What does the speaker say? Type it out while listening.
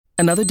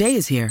Another day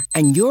is here,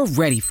 and you're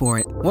ready for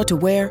it. What to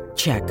wear?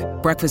 Check.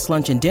 Breakfast,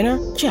 lunch, and dinner?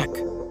 Check.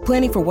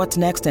 Planning for what's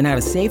next and how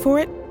to save for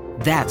it?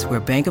 That's where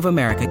Bank of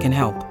America can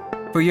help.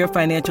 For your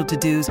financial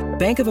to-dos,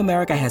 Bank of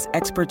America has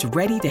experts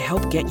ready to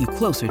help get you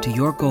closer to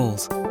your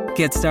goals.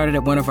 Get started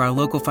at one of our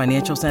local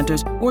financial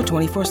centers or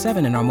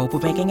 24/7 in our mobile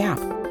banking app.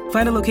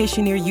 Find a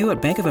location near you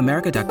at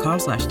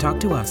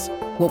bankofamerica.com/talktous.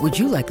 What would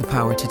you like the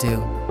power to do?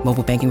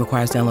 Mobile banking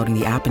requires downloading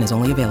the app and is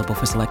only available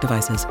for select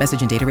devices.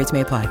 Message and data rates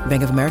may apply.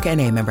 Bank of America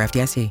N.A., member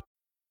FDIC.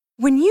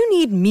 When you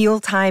need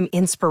mealtime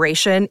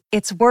inspiration,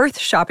 it's worth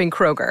shopping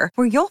Kroger,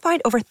 where you'll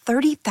find over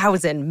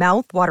 30,000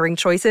 mouth-watering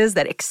choices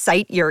that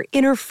excite your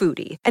inner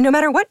foodie. And no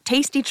matter what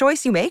tasty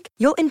choice you make,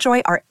 you'll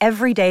enjoy our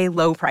everyday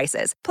low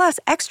prices, plus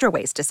extra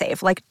ways to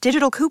save, like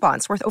digital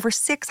coupons worth over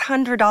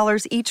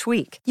 $600 each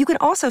week. You can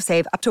also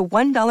save up to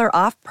 $1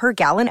 off per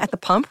gallon at the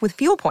pump with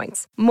fuel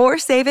points. More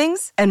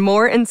savings and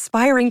more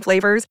inspiring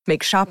flavors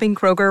make shopping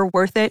Kroger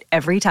worth it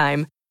every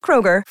time.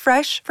 Kroger,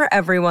 fresh for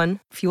everyone.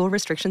 Fuel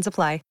restrictions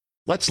apply.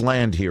 Let's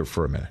land here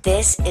for a minute.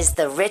 This is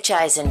The Rich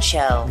Eisen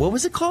Show. What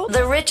was it called?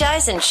 The Rich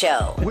Eisen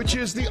Show. Which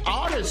is the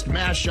oddest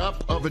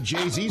mashup of a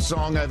Jay-Z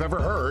song I've ever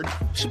heard.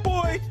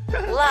 Boy.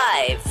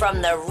 Live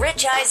from The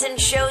Rich Eisen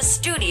Show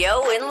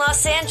studio in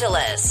Los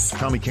Angeles.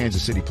 Tell me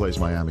Kansas City plays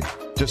Miami.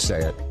 Just say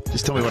it.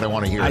 Just tell me what I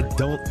want to hear. I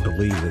don't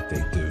believe that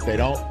they do. They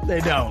don't? They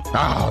don't.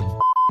 Oh.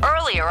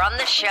 Earlier on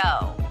the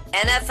show,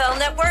 NFL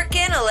Network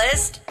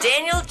analyst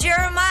Daniel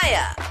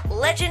Jeremiah,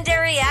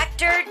 legendary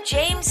actor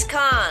James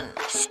Caan.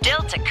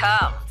 Still to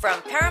come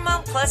from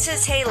Paramount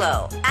Plus's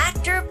Halo,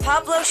 actor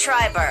Pablo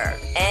Schreiber.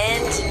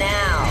 And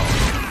now,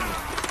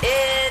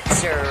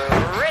 it's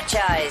Rich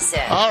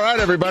Eisen. All right,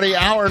 everybody.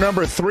 Hour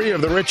number 3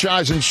 of the Rich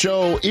Eisen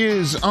Show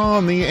is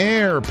on the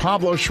air.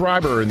 Pablo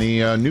Schreiber and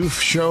the new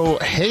show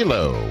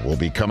Halo will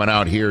be coming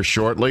out here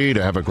shortly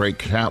to have a great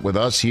chat with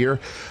us here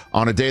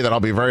on a day that I'll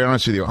be very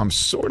honest with you, I'm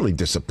sorely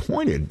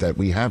disappointed that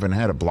we haven't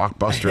had a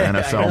blockbuster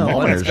NFL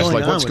moment. It's just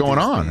like, what's going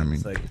on? I mean,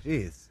 like,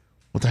 geez.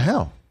 What the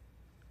hell?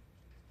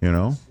 You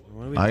know,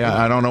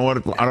 I don't know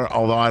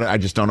although I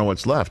just don't know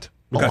what's left.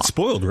 We got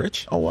spoiled,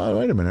 Rich. Oh,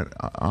 wait a minute.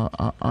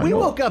 We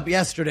woke up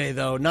yesterday,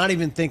 though, not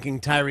even thinking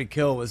Tyreek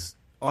Hill was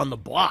on the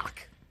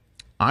block.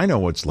 I know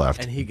what's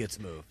left. And he gets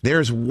moved.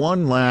 There's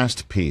one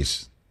last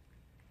piece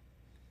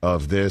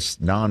of this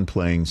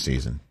non-playing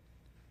season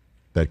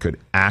that could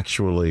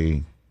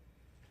actually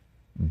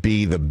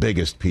be the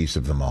biggest piece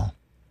of them all.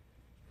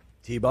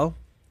 Tebow?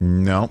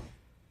 No.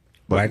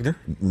 Wagner?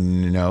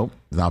 No,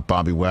 not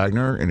Bobby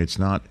Wagner, and it's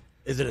not.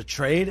 Is it a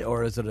trade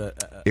or is it a?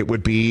 It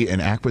would be an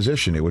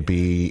acquisition. It would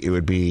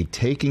be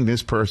taking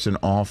this person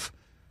off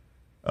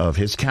of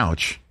his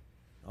couch,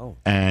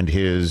 and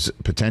his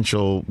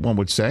potential, one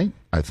would say,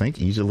 I think,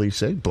 easily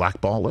say,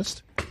 blackball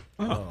list.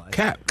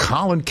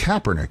 Colin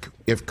Kaepernick.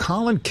 If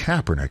Colin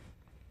Kaepernick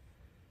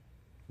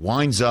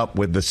winds up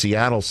with the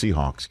Seattle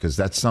Seahawks, because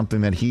that's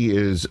something that he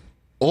is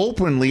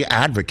openly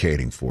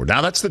advocating for.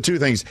 Now, that's the two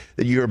things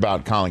that you hear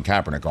about Colin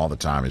Kaepernick all the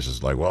time. Is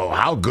just like, well,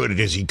 how good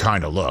does he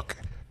kind of look?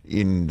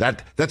 In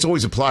that's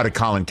always applied to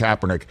Colin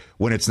Kaepernick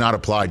when it's not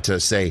applied to,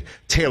 say,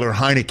 Taylor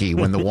Heineke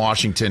when the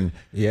Washington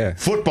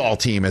football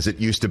team, as it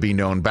used to be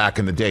known back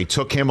in the day,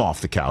 took him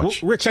off the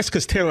couch. Well, Rich, that's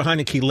because Taylor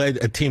Heineke led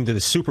a team to the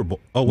Super Bowl.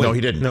 Oh, wait. No,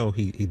 he didn't. No,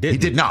 he didn't. He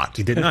did not.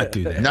 He did not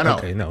do that. No.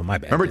 Okay, no, my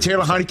bad. Remember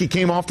Taylor Heineke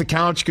came off the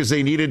couch because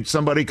they needed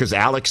somebody, because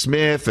Alex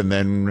Smith and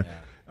then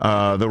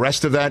the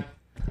rest of that,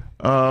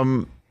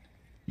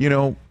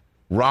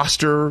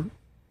 roster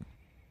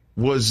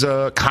was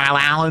Kyle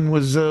Allen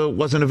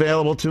wasn't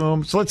available to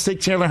him. So let's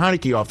take Taylor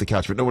Heineke off the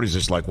couch. But nobody's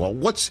just like, well,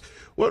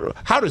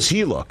 how does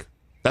he look?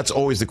 That's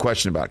always the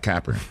question about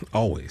Kaepernick.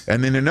 Always.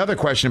 And then another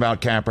question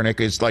about Kaepernick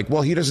is like,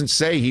 well, he doesn't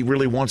say he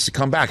really wants to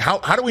come back.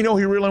 How do we know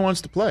he really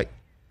wants to play?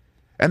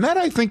 And that,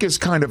 I think, is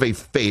kind of a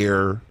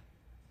fair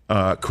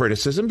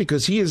criticism,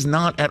 because he has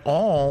not at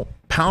all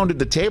pounded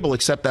the table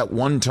except that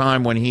one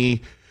time when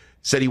he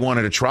said he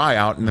wanted a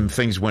tryout and then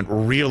things went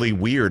really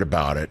weird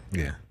about it.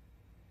 Yeah.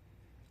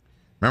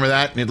 Remember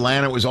that in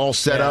Atlanta? It was all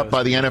set up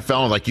by the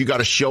NFL. Like, you got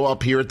to show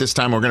up here at this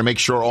time. We're going to make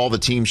sure all the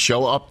teams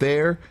show up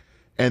there.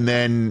 And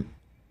then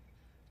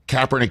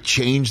Kaepernick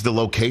changed the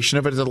location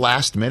of it at the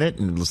last minute,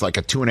 and it was like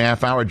a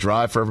 2.5-hour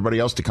drive for everybody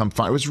else to come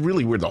find. It was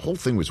really weird. The whole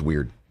thing was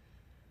weird.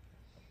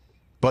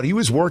 But he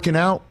was working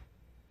out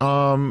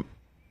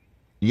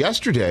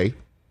yesterday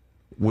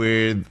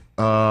with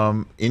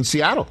in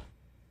Seattle.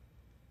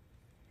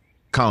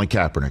 Colin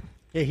Kaepernick.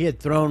 Yeah, he had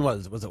thrown,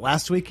 was it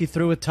last week he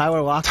threw with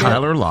Tyler Lockett?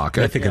 Tyler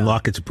Lockett. I think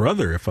Lockett's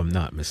brother, if I'm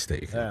not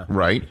mistaken. Yeah.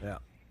 Right. Yeah.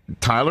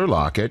 Tyler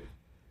Lockett.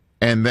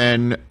 And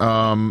then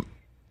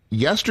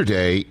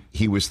yesterday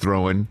he was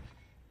throwing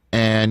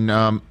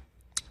and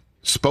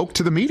spoke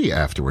to the media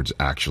afterwards,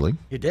 actually.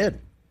 He did.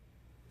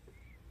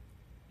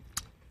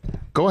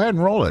 Go ahead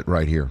and roll it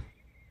right here.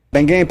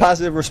 Been getting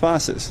positive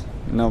responses.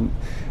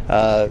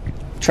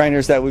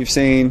 Trainers that we've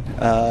seen,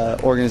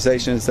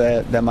 organizations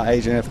that my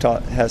agent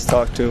has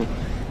talked to,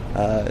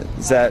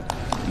 that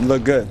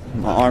look good.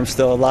 My arm's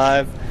still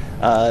alive,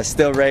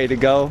 still ready to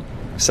go.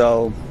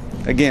 So,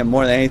 again,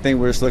 more than anything,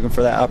 we're just looking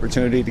for that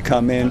opportunity to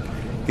come in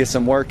get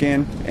some work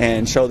in,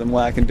 and show them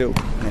what I can do.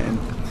 And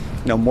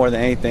more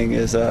than anything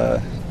is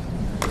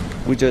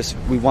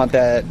we want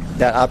that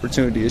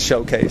opportunity to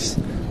showcase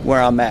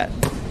where I'm at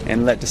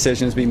and let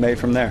decisions be made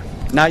from there.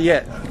 Not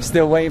yet.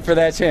 Still waiting for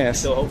that chance.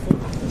 Still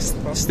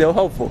hopeful? Still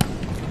hopeful.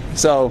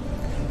 So,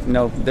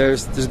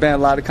 there's been a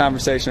lot of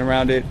conversation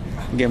around it.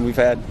 Again, we've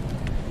had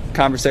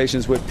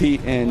conversations with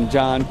Pete and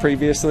John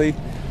previously.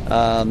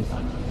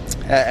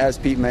 As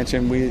Pete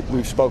mentioned,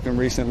 we've spoken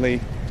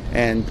recently,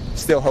 and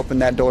still hoping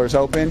that door is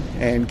open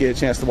and get a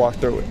chance to walk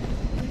through it.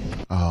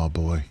 Oh,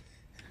 boy.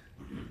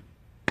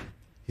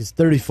 He's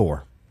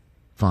 34.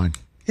 Fine.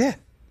 Yeah.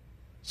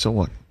 So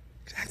what?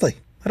 Exactly.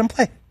 Let him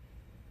play.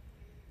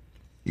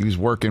 He was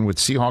working with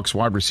Seahawks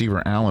wide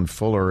receiver Alan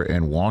Fuller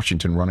and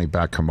Washington running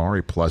back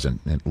Kamari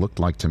Pleasant. It looked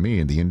like to me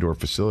in the indoor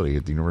facility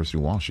at the University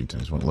of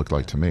Washington is what it looked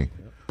like to me.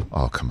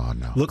 Oh, come on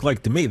now. Looked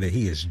like to me that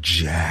he is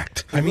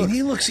jacked. I mean,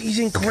 he's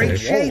in great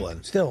shape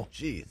still.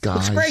 Jeez.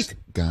 Looks great.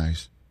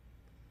 Guys.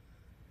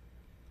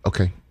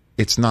 Okay.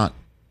 It's not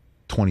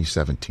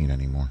 2017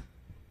 anymore.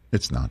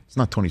 It's not. It's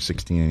not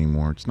 2016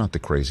 anymore. It's not the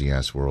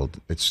crazy-ass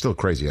world. It's still a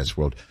crazy-ass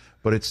world.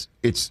 But it's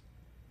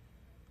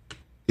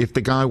if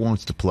the guy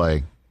wants to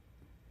play,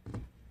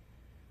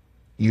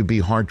 you'd be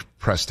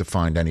hard-pressed to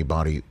find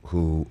anybody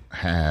who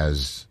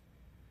has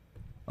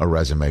a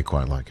resume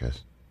quite like his.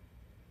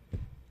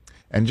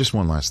 And just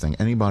one last thing.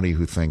 Anybody who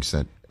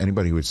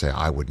would say,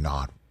 I would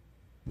not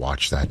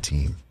watch that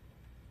team.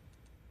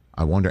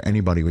 I wonder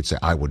anybody would say,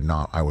 I would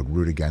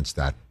root against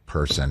that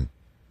person.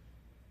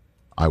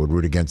 I would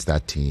root against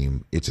that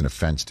team. It's an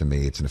offense to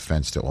me. It's an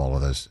offense to all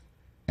of us.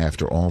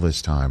 After all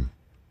this time,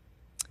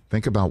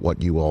 think about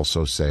what you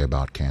also say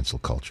about cancel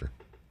culture.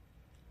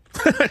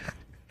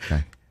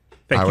 Okay?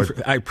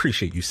 I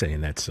appreciate you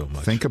saying that so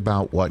much. Think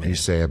about what you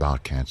say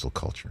about cancel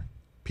culture.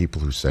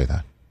 People who say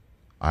that.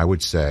 I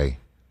would say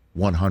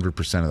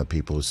 100% of the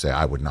people who say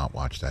I would not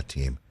watch that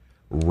team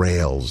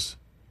rails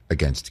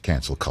against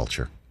cancel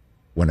culture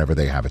whenever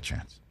they have a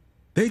chance.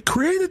 They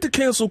created the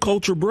cancel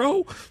culture,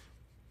 bro.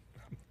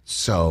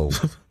 So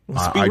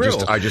I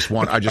just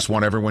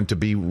want everyone to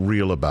be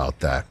real about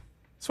that.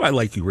 That's why I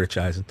like you, Rich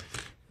Eisen.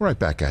 Right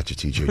back at you,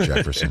 TJ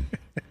Jefferson.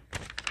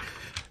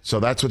 So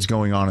that's what's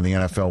going on in the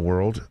NFL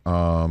world,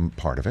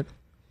 part of it.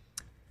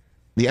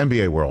 The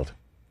NBA world,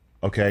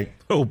 okay?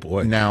 Oh,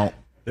 boy. Now,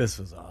 this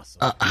was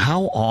awesome.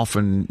 how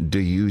often do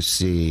you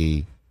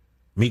see...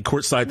 Meet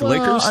courtside the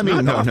Lakers? I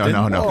mean, no.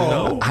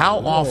 Oh. How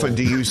often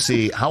do you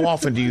see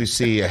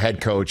a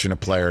head coach and a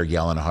player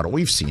yell in a huddle?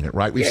 We've seen it,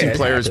 right? We've seen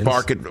players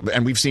bark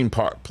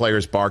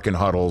in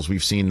huddles.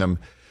 We've seen them,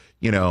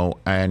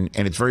 and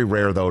it's very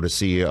rare, though, to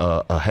see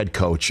a head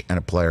coach and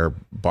a player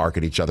bark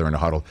at each other in a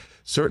huddle.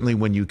 Certainly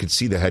when you could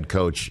see the head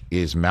coach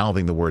is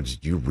mouthing the words,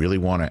 "Do you really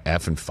want to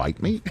F and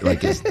fight me?"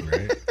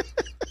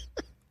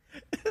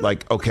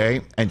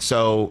 Okay. And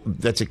so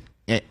that's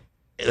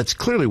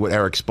clearly what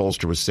Erik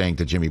Spoelstra was saying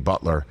to Jimmy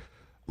Butler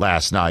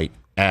last night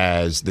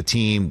as the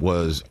team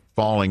was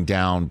falling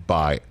down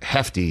by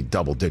hefty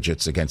double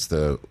digits against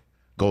the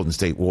Golden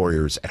State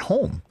Warriors at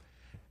home.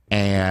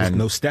 And with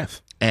no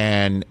Steph.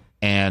 And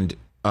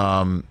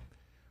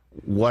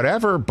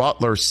whatever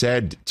Butler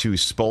said to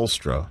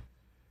Spoelstra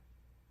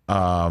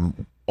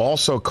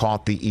also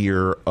caught the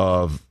ear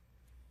of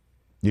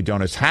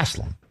Udonis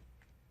Haslem,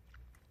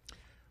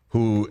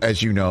 who,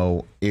 as you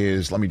know,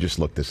 is, let me just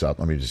look this up.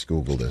 Let me just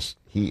Google this.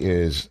 He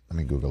is, let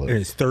me Google it. In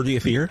his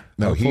 30th year?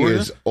 No, he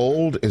is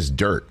old as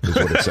dirt, is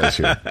what it says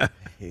here.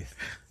 He's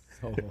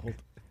so old.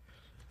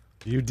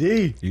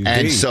 UD.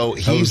 And so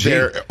he's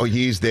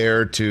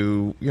there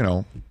to,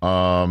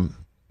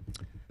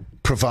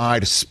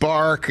 provide a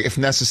spark if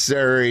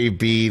necessary,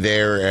 be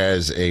there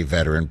as a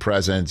veteran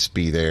presence,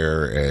 be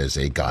there as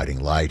a guiding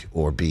light,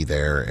 or be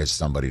there as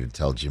somebody to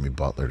tell Jimmy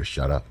Butler to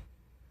shut up.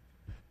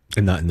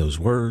 And not in those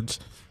words.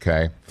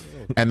 Okay.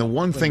 And the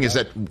one thing is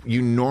that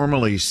you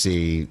normally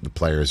see the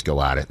players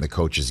go at it and the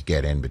coaches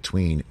get in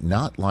between,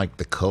 not like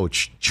the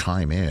coach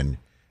chime in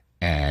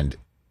and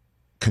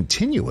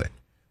continue it.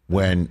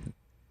 When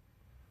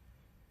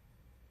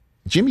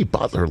Jimmy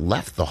Butler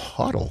left the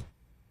huddle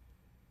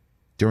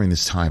during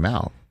this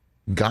timeout,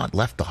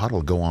 left the huddle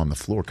to go on the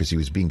floor because he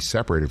was being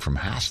separated from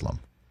Haslem.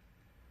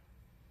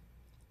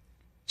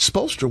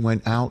 Spoelstra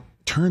went out,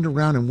 turned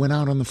around and went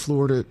out on the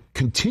floor to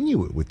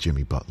continue it with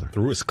Jimmy Butler.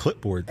 Threw his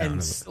clipboard down.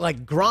 And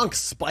like Gronk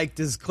spiked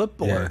his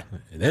clipboard. Yeah,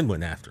 and then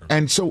went after him.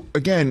 And so,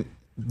 again,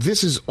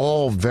 this is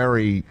all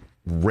very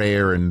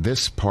rare in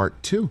this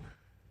part, too.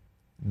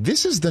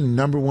 This is the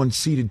number one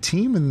seeded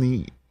team in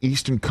the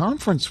Eastern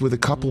Conference with a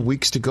couple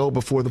weeks to go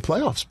before the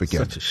playoffs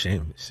begin. Such a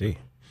shame to see.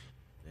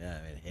 Yeah,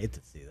 I hate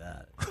to see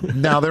that.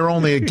 Now, they're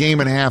only a game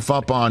and a half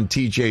up on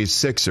TJ's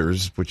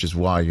Sixers, which is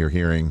why you're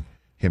hearing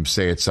him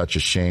say it's such a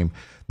shame.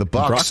 The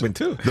Bucks, Brockman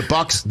too.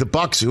 The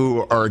Bucks,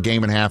 who are a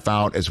game and a half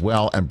out as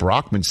well, and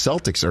Brockman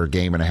Celtics are a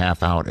game and a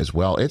half out as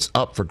well. It's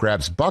up for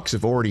grabs. Bucks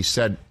have already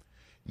said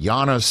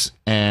Giannis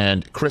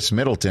and Chris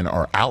Middleton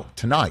are out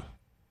tonight.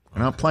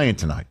 They're not playing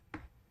tonight.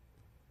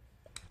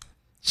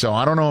 So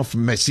I don't know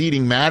if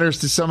seeding matters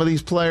to some of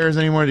these players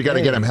anymore. You got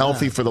to get them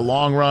healthy for the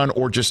long run,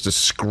 or just to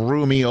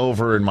screw me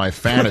over in my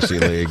fantasy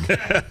league.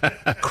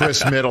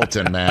 Chris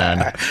Middleton,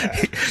 man.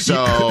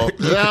 So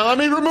let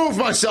me remove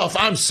myself.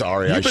 I'm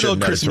sorry. You've been on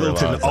Chris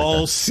Middleton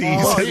all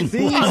season.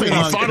 I mean,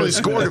 he finally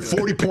scored a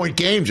 40-point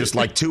game just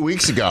like 2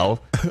 weeks ago.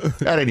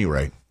 At any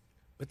rate,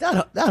 but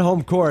that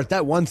home court,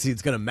 that one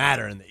seed's going to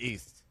matter in the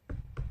East.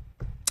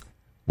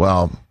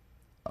 Well,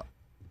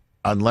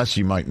 unless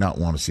you might not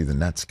want to see the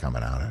Nets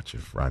coming out at you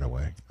right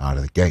away, out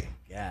of the gate.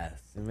 Yes,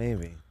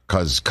 maybe.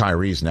 Because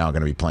Kyrie's now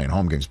going to be playing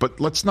home games. But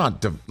let's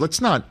not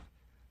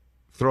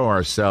throw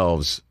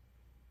ourselves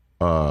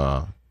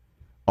off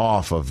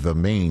of the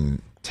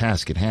main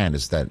task at hand,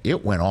 is that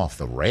it went off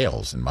the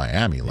rails in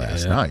Miami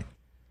last night.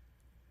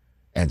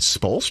 And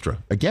Spoelstra,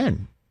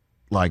 again,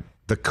 like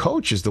the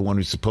coach is the one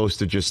who's supposed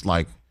to just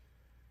like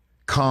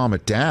calm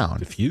it down,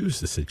 diffuse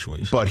the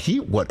situation. But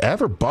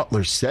whatever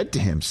Butler said to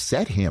him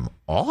set him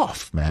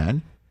off,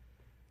 man.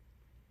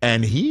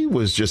 And he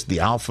was just the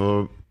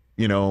alpha,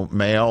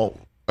 male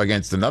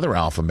against another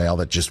alpha male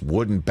that just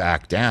wouldn't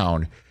back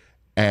down.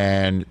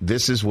 And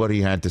this is what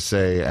he had to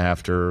say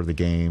after the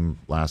game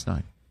last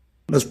night.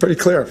 It's pretty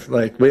clear.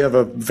 Like, we have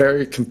a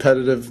very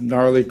competitive,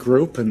 gnarly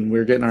group, and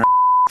we're getting our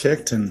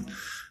kicked. And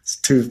it's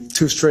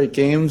two straight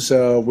games.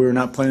 We're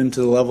not playing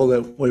to the level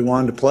that we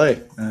wanted to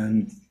play.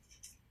 And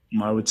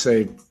I would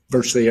say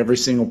virtually every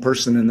single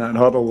person in that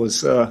huddle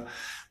was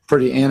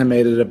pretty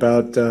animated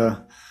about,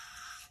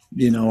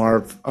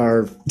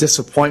 our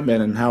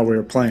disappointment in how we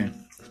were playing.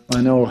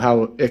 I know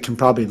how it can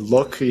probably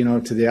look,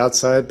 to the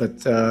outside,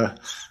 but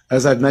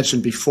as I've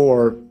mentioned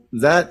before,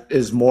 that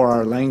is more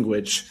our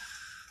language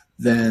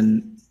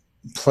than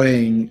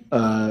playing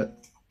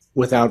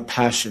without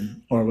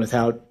passion or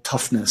without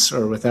toughness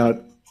or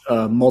without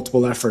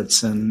multiple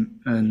efforts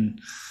and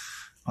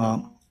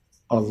a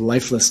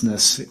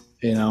lifelessness.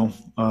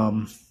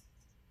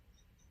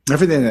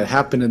 Everything that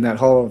happened in that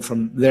huddle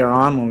from there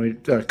on when we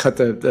cut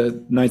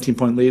the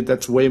 19-point lead,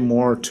 that's way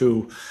more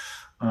to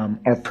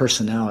our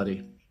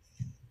personality.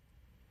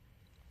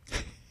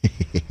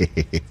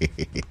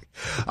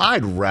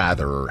 I'd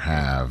rather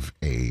have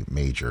a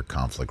major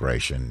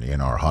conflagration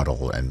in our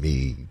huddle and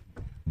me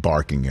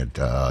barking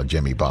at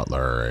Jimmy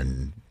Butler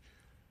and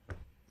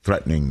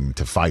threatening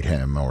to fight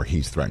him, or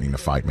he's threatening to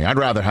fight me. I'd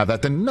rather have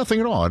that than nothing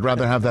at all. I'd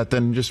rather have that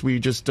than we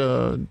just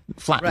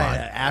flatline.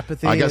 Right,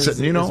 apathy. I guess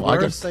is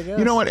worse, I guess.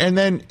 You know what? And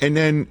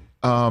then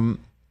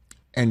I'm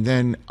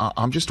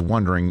just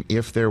wondering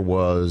if there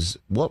was,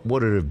 what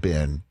would it have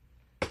been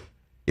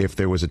if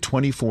there was a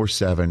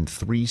 24/7,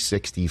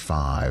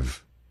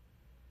 365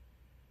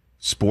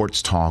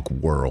 sports talk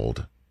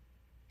world,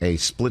 a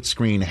split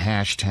screen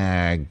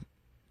hashtag,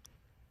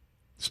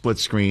 split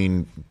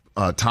screen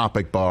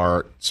topic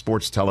bar,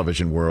 sports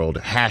television world,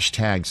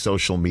 hashtag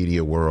social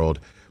media world,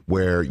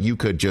 where you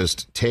could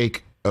just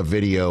take a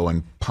video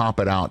and pop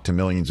it out to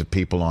millions of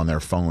people on their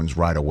phones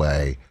right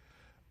away.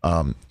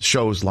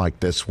 Shows like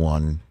this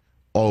one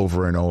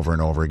over and over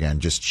and over again,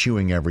 just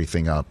chewing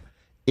everything up.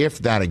 If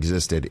that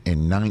existed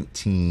in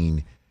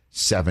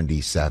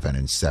 1977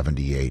 and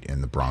 78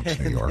 in the Bronx,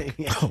 New York.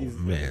 Oh,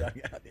 man.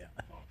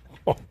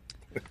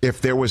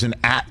 If there was an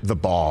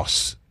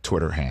 @TheBoss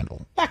Twitter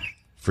handle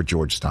for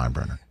George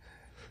Steinbrenner.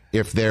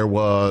 If there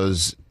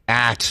was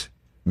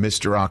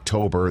 @Mr.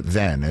 October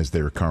then, as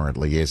there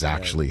currently is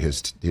actually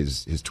his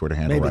Twitter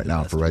handle right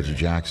now for Reggie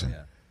Jackson.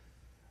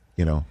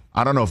 Yeah.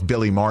 I don't know if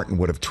Billy Martin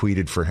would have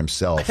tweeted for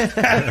himself.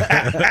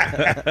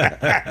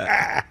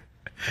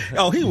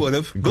 Oh, he would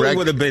have. Billy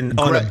would have been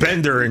on a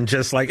bender and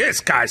just like, it's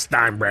Guy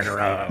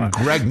Steinbrenner.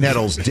 Greg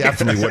Nettles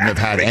definitely wouldn't have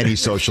had any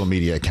social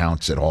media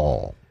accounts at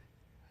all.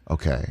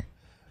 Okay.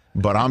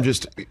 But I'm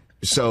just,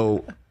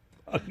 so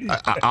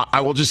I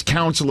will just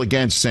counsel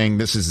against saying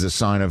this is a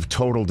sign of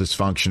total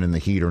dysfunction and the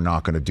Heat are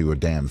not going to do a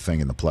damn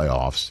thing in the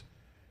playoffs,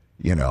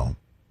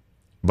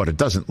 But it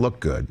doesn't look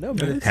good. No,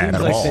 but it seems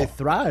like they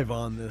thrive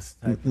on this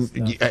type of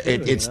stuff.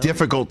 It's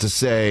difficult to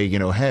say,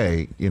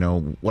 hey,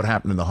 what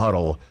happened in the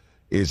huddle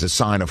is a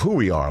sign of who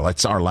we are.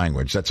 That's our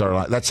language.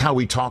 That's how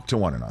we talk to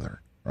one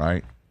another,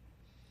 right?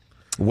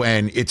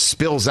 When it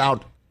spills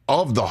out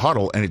of the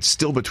huddle and it's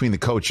still between the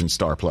coach and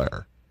star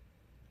player,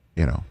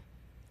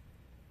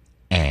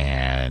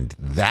 And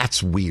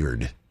that's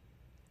weird.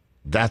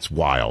 That's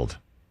wild.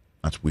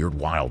 That's weird,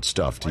 wild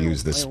stuff to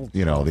use this,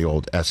 the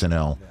old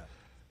SNL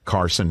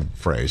Carson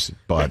phrase.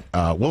 But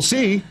we'll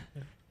see.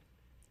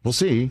 We'll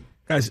see.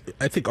 Guys,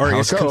 I think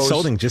RES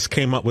Consulting just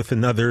came up with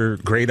another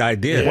great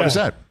idea. Yeah. What is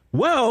that?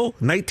 Well,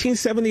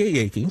 1978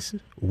 Yankees,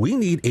 we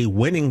need a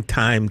winning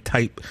time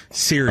type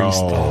series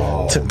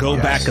to go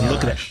back and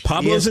look at that.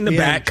 Pablo's in the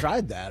back.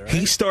 Tried that, right?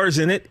 He stars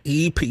in it.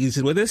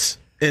 He's with us.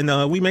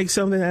 And we make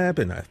something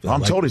happen.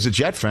 I'm told he's a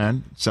Jet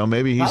fan, so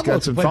maybe he's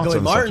got some thoughts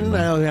on Martin.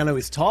 I know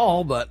he's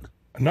tall, but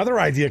another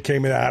idea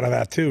came out of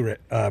that too,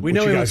 Rick. We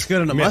know he looks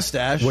good in a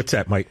mustache. What's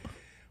that, Mike?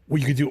 Well,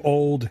 you could do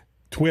old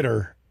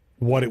Twitter,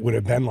 what it would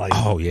have been like.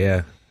 Oh,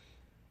 yeah.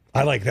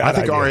 I like that. I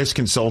think idea. RS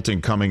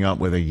Consulting coming up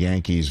with a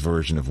Yankees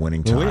version of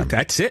Winning Time. Wait,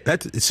 that's it.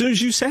 As soon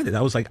as you said it,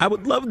 I was like, I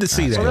would love to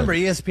see that. I remember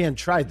ESPN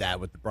tried that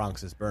with The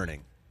Bronx is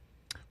Burning.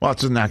 Well,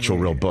 it's an actual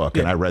real book,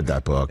 and I read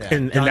that book. Yeah.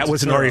 And that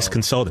was an RS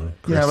Consulting.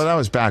 Chris. Yeah, but that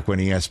was back when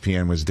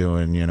ESPN was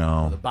doing,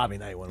 The Bobby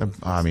Knight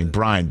one.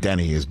 Brian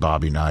Denny is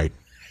Bobby Knight.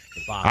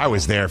 I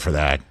was there for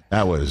that.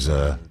 That was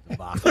no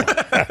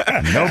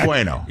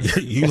bueno.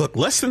 You look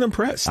less than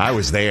impressed. I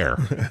was there.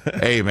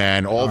 Hey,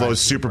 man, all those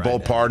Super Bowl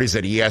parties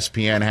that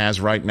ESPN has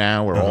right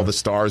now where all the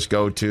stars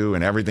go to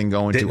and everything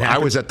going to. I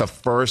was at the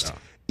first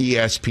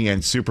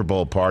ESPN Super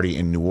Bowl party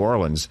in New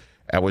Orleans.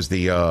 That was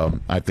the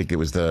I think it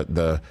was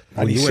the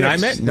when you and I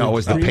met. No, it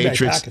was the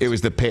Patriots. It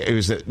was the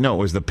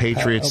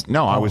Patriots.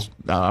 No, I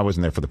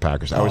wasn't there for the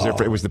Packers. I was there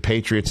for it was the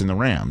Patriots and the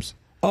Rams.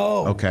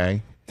 Oh,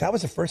 okay. That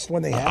was the first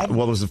one they had?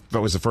 Well, that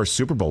was the first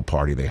Super Bowl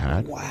party they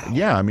had. Wow.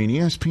 Yeah, I mean,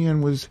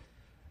 ESPN was,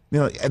 the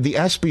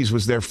ESPYs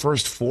was their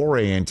first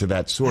foray into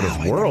that sort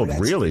of world,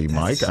 really,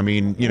 Mike. I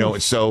mean,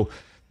 so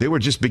they were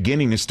just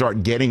beginning to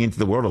start getting into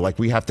the world of, like,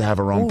 we have to have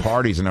our own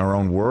parties in our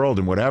own world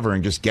and whatever,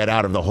 and just get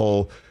out of the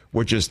whole,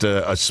 we're just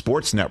a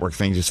sports network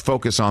thing, just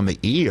focus on the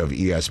E of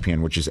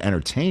ESPN, which is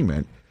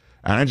entertainment.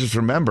 And I just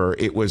remember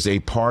it was a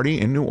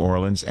party in New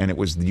Orleans, and it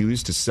was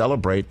used to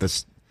celebrate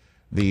the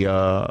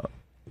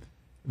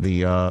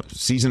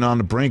Season on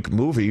the Brink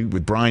movie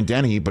with Brian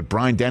Dennehy, but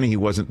Brian Dennehy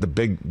wasn't the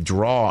big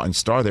draw and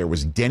star there. It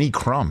was Denny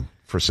Crum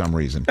for some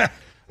reason.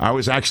 I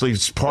was actually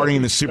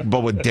partying the Super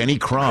Bowl with Denny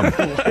Crum,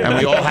 and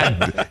we all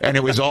had, and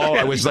it was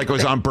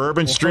on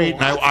Bourbon Street,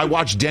 and I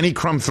watched Denny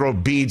Crum throw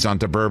beads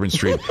onto Bourbon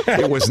Street.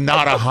 It was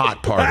not a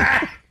hot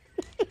party.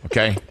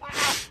 Okay?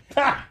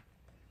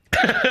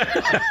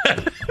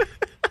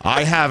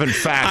 I have, in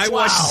fact,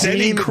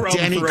 seen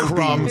Denny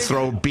Crum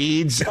throw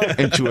beads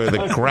into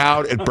the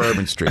crowd at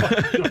Bourbon Street.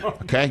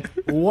 Okay?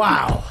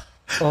 Wow.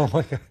 Oh,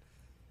 my God.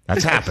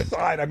 That's happened.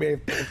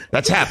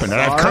 That's happened.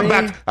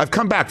 And I've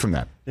come back from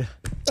that.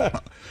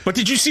 But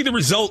did you see the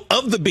result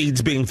of the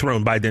beads being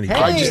thrown by Denny?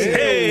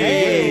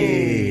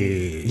 Hey.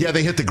 Yeah,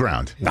 they hit the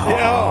ground.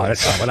 Oh,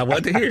 that's not what I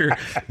wanted to hear.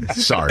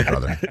 Sorry,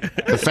 brother.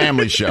 The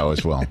family show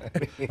as well.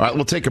 All right,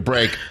 we'll take a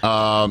break.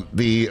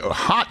 The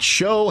hot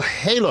show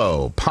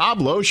Halo.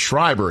 Pablo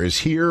Schreiber is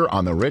here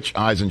on the Rich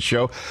Eisen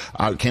Show.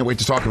 I can't wait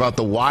to talk about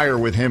The Wire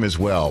with him as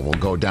well. We'll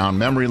go down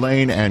memory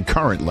lane and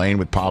current lane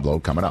with Pablo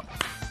coming up.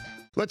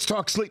 Let's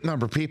talk Sleep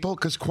Number, people,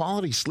 because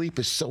quality sleep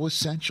is so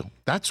essential.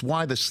 That's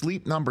why the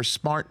Sleep Number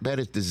smart bed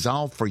is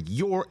designed for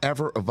your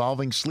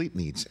ever-evolving sleep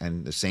needs,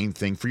 and the same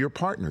thing for your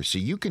partner, so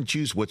you can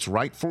choose what's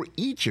right for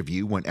each of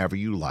you whenever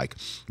you like.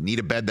 Need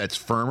a bed that's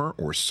firmer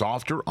or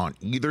softer on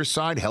either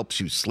side, helps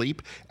you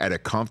sleep at a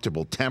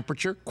comfortable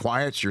temperature,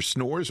 quiets your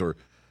snores or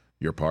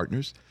your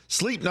partner's?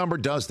 Sleep Number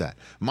does that.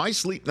 My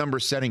Sleep Number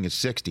setting is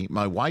 60.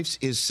 My wife's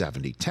is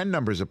 70. 10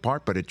 numbers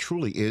apart, but it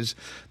truly is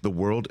the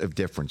world of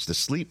difference. The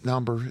Sleep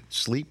Number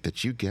sleep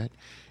that you get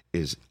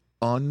is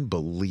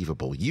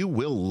unbelievable. You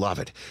will love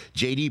it.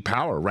 J.D.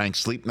 Power ranks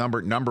Sleep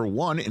Number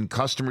 #1 in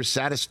customer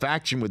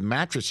satisfaction with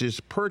mattresses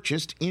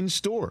purchased in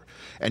store.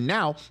 And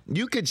now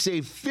you could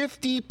save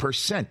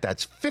 50%.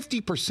 That's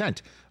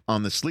 50%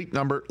 on the Sleep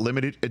Number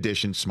limited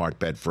edition smart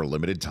bed for a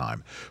limited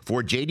time.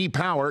 For J.D.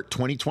 Power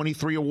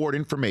 2023 award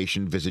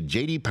information, visit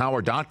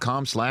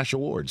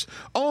jdpower.com/awards.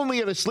 Only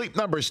at a Sleep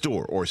Number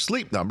store or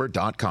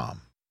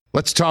sleepnumber.com.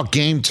 Let's talk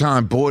Game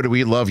Time. Boy, do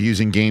we love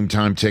using Game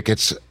Time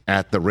tickets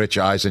at the Rich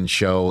Eisen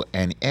Show.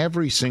 And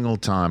every single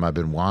time I've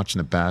been watching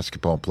the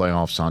basketball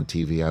playoffs on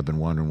TV, I've been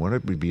wondering what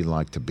it would be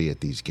like to be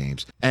at these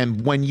games.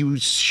 And when you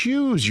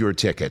choose your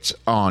tickets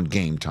on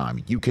Game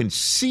Time, you can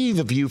see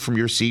the view from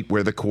your seat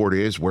where the court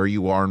is, where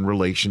you are in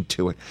relation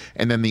to it.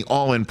 And then the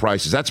all-in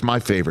prices. That's my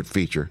favorite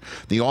feature.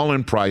 The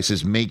all-in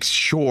prices makes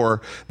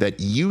sure that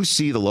you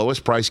see the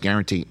lowest price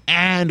guarantee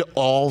and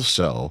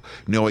also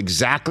know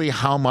exactly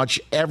how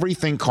much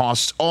everything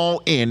costs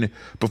all in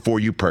before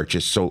you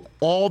purchase. So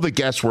all the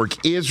guesswork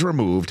is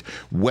removed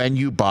when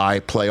you buy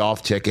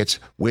playoff tickets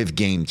with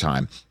Game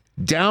Time.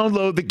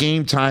 Download the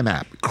Game Time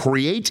app,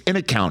 create an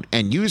account,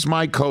 and use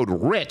my code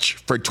RICH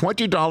for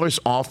 $20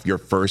 off your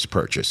first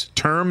purchase.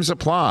 Terms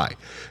apply.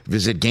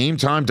 Visit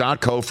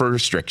GameTime.co for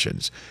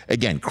restrictions.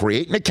 Again,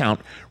 create an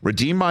account,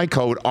 redeem my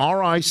code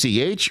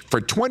RICH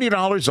for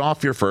 $20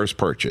 off your first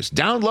purchase.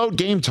 Download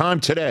Game Time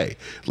today.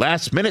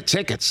 Last minute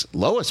tickets,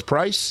 lowest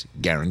price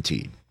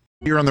guaranteed.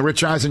 Here on the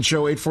Rich Eisen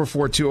Show,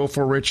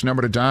 844-204-RICH,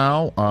 number to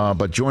dial.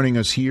 But joining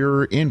us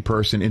here in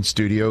person, in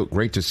studio,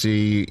 great to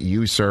see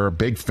you, sir.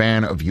 Big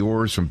fan of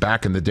yours from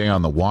back in the day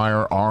on The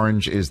Wire.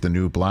 Orange is the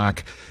New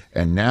Black.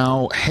 And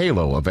now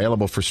Halo,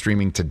 available for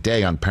streaming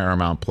today on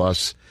Paramount+.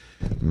 The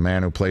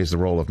man who plays the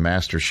role of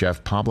Master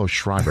Chef, Pablo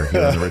Schreiber,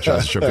 here on the Rich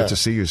Eisen Show. Good to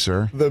see you,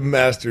 sir. The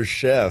Master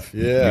Chef,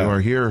 yeah. You are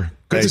here.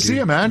 Good to see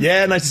you, man.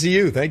 Yeah, nice to see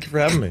you. Thank you for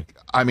having me.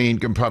 I mean,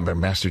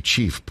 Master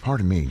Chief,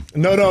 pardon me.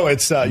 No,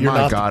 it's you're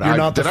my not. God, you're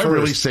not the did first. I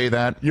really say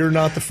that? You're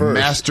not the first.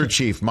 Master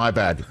Chief, my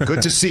bad.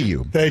 Good to see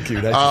you. Thank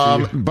you. Nice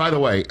to see you. By the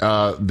way,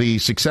 the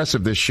success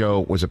of this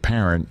show was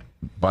apparent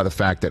by the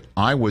fact that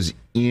I was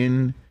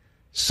in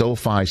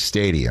SoFi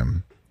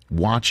Stadium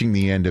watching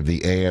the end of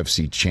the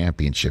AFC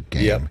Championship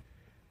game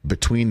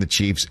between the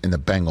Chiefs and the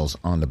Bengals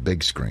on the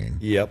big screen.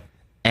 Yep.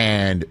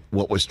 And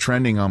what was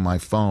trending on my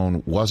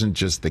phone wasn't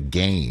just the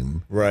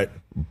game, right,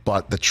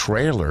 but the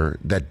trailer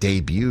that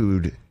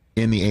debuted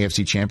in the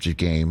AFC Championship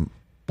game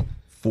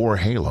for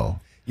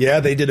Halo. Yeah,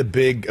 they did a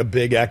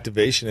big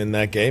activation in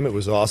that game. It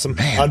was awesome.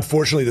 Man.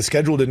 Unfortunately, the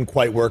schedule didn't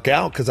quite work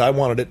out because I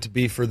wanted it to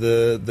be for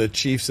the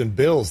Chiefs and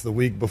Bills the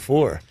week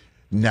before.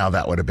 Now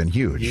that would have been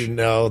huge. You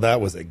know, that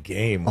was a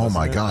game. Oh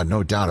my God,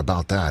 no doubt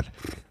about that.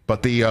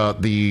 But the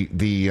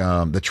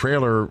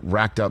trailer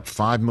racked up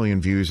 5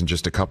 million views in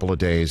just a couple of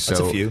days.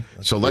 That's a few.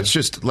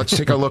 Let's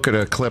take a look at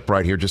a clip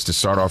right here just to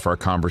start off our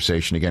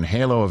conversation. Again,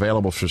 Halo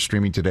available for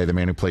streaming today. The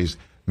man who plays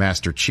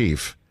Master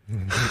Chief,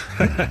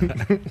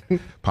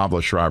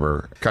 Pablo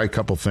Schreiber. A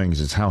couple things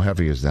is how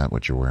heavy is that?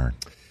 What you're wearing?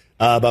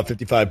 About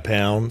 55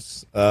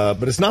 pounds.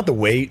 But it's not the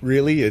weight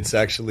really. It's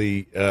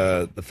actually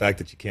the fact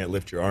that you can't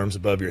lift your arms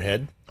above your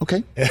head.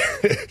 Okay.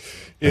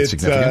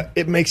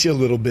 It makes you a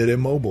little bit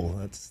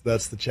immobile.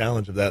 That's the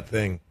challenge of that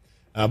thing.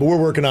 But we're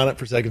working on it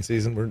for second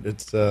season.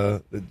 It's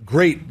a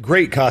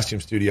great costume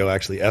studio,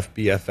 actually,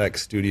 FBFX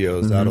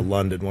Studios out of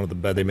London. One of the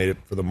best. They made it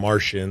for The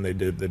Martian.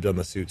 They've done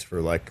the suits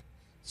for like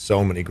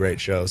so many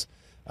great shows.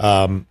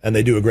 And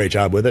they do a great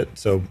job with it.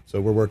 So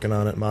we're working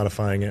on it,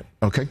 modifying it.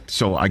 Okay.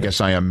 So I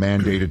guess I am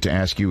mandated to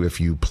ask you if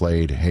you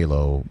played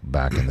Halo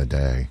back in the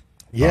day.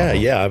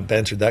 Yeah, I've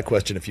answered that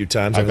question a few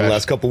times over the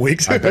last couple of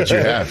weeks. I bet you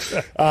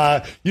have.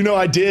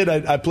 I did.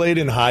 I played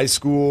in high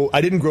school. I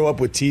didn't grow up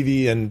with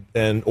TV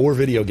or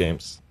video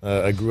games.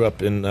 I grew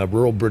up in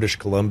rural British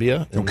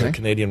Columbia in the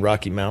Canadian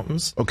Rocky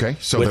Mountains. Okay,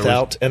 so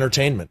without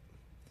entertainment.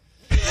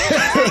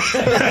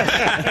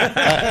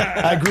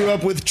 I grew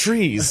up with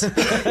trees.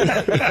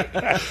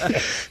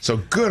 So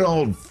good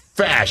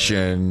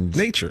old-fashioned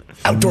nature.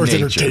 Outdoors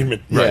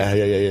entertainment. Right.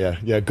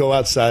 Yeah. Go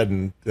outside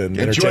and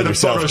enjoy the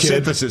yourself,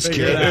 photosynthesis,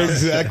 kid. Yeah,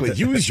 exactly.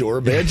 Use your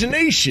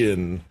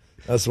imagination.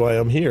 That's why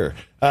I'm here.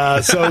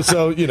 Didn't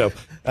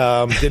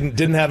have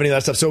any of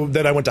that stuff. So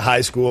then I went to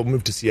high school,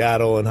 moved to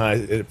Seattle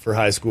for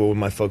high school when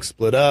my folks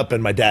split up,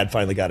 and my dad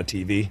finally got a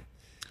TV.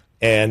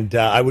 And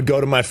I would go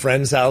to my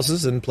friends'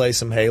 houses and play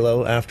some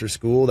Halo after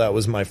school. That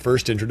was my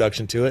first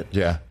introduction to it.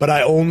 Yeah. But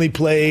I only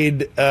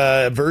played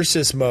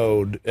versus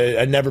mode.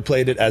 I never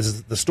played it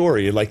as the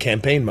story, like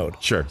campaign mode.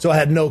 Sure. So I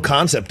had no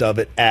concept of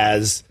it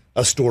as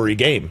a story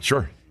game.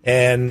 Sure.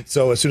 And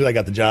so as soon as I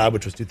got the job,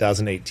 which was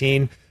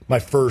 2018, my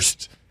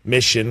first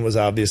mission was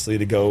obviously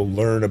to go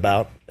learn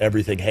about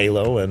everything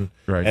Halo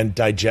and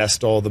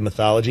digest all the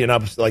mythology. And I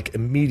was like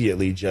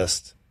immediately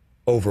just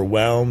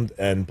overwhelmed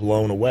and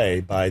blown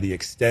away by the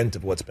extent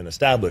of what's been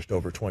established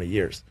over 20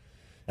 years.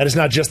 And it's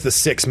not just the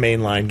 6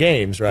 mainline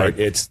games, right?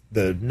 It's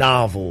the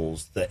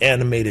novels, the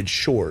animated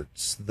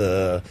shorts,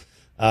 they're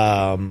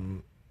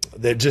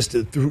just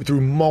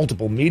through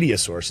multiple media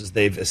sources,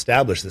 they've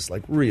established this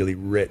like really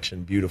rich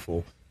and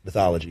beautiful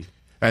mythology.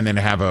 And then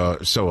have a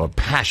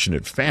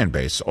passionate fan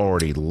base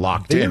already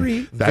locked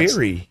in. That's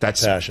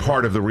passionate.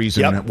 Part of the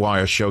reason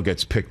why a show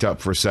gets picked up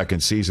for a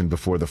second season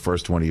before the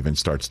first one even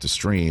starts to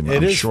stream.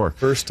 I'm sure.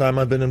 First time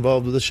I've been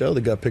involved with a show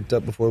that got picked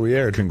up before we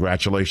aired.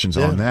 Congratulations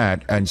on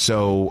that. And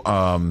so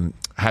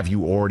have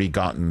you already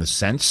gotten the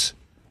sense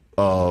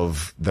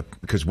of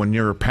because when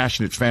you're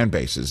passionate fan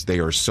bases, they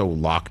are so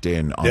locked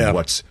in on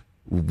what's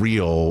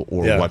real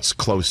or what's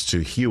close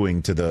to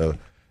hewing to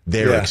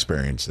their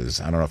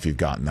experiences. I don't know if you've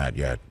gotten that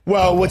yet.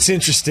 Well, what's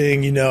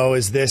interesting,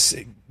 is this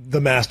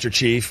the Master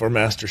Chief or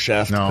Master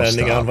Chef,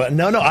 depending on.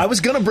 No, I was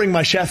going to bring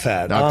my chef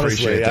hat. I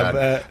honestly. appreciate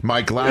that.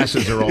 My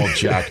glasses are all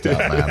jacked up,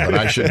 man, but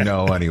I should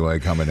know anyway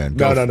coming in.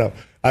 No.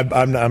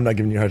 I'm not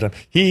giving you a hard time.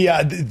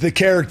 The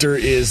character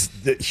is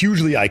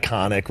hugely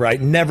iconic,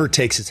 right? Never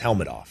takes his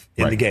helmet off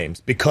in the games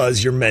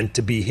because you're meant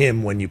to be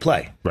him when you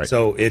play. Right.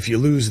 So if you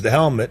lose the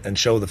helmet and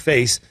show the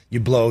face,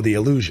 you blow the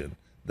illusion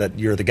that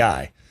you're the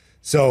guy.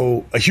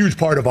 So a huge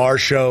part of our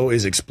show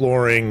is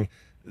exploring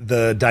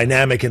the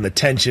dynamic and the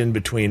tension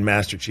between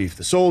Master Chief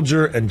the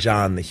soldier and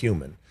John the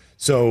human.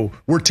 So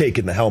we're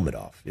taking the helmet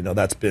off.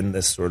 That's been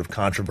this sort of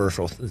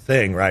controversial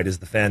thing, right? Is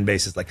the fan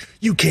base is like,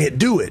 you can't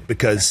do it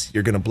because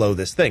you're going to blow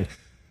this thing.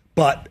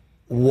 But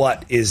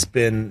what has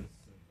been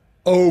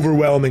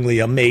overwhelmingly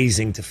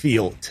amazing to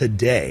feel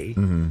today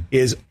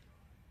is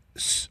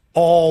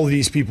all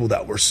these people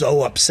that were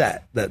so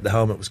upset that the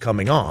helmet was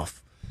coming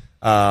off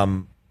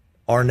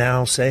are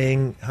now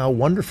saying how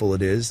wonderful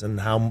it is and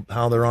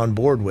how they're on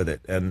board with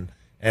it.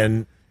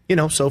 And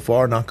so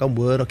far, knock on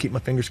wood, I'll keep my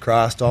fingers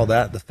crossed, all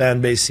that. The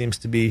fan base seems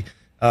to be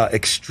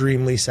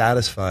extremely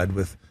satisfied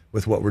with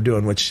what we're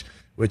doing, which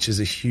is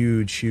a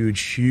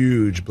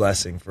huge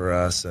blessing for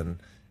us. And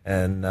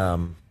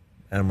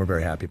we're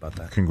very happy about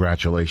that.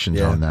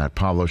 Congratulations on that.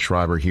 Pablo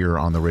Schreiber here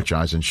on The Rich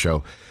Eisen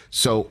Show.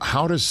 So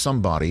how does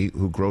somebody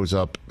who grows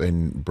up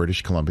in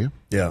British Columbia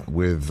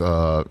with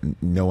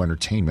no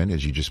entertainment,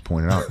 as you just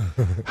pointed out,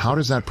 how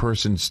does that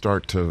person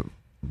start to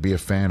be a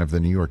fan of the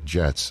New York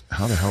Jets.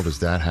 How the hell does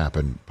that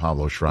happen,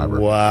 Pablo Schreiber?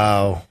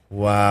 Wow.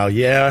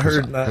 Yeah, I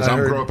heard. Because I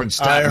grew up in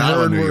Staten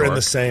Island, New York. We're in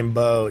the same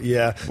boat.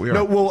 Yeah.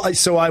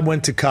 So I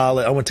went to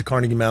college. I went to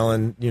Carnegie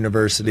Mellon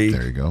University.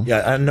 There you go.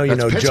 Yeah, I know you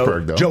know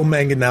Joe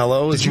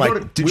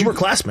Manganiello. We were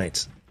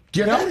classmates.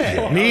 Get out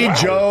there. Me,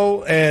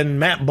 Joe, and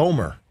Matt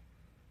Bomer.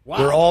 Wow.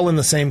 We're all in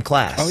the same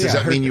class. Oh, yeah. Does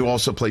that mean you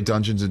also play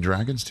Dungeons and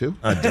Dragons too?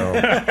 I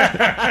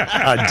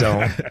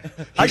don't.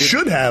 I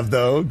should have,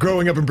 though,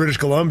 growing up in British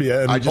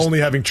Columbia and only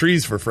having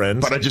trees for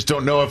friends. But I just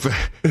don't know if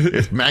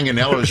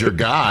Manganiello is your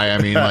guy. I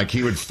mean, like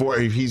he would.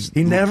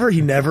 He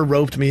never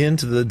roped me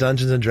into the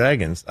Dungeons and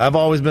Dragons. I've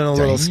always been a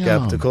little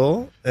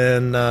skeptical,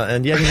 and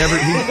yeah, he's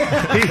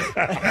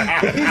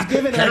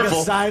giving like a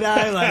side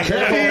eye. Like he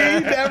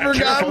never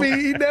got me.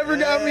 He never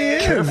got me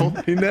in. Careful.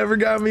 He never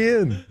got me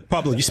in.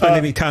 Pablo, you spend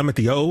any time at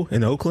the O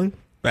in Oakland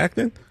back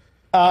then?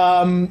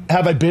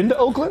 Have I been to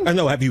Oakland? I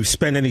know. Have you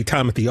spent any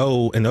time at the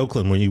O in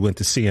Oakland when you went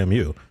to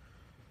CMU?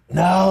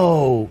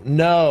 No,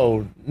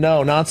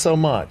 not so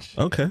much.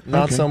 Okay,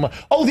 not so much.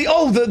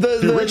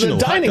 The original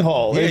the dining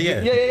hall.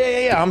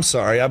 Yeah. I'm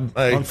sorry.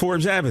 On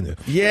Forbes Avenue.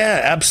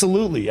 Yeah,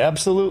 absolutely.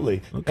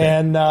 Okay.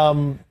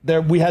 And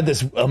we had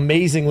this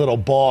amazing little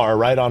bar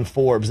right on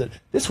Forbes.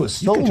 This was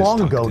so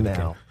long ago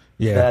now.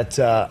 Yeah.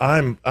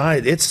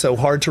 That it's so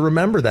hard to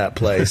remember that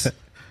place.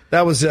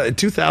 That was in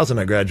 2000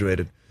 I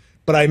graduated.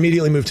 But I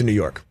immediately moved to New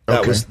York.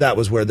 That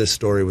was where this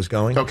story was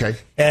going. Okay.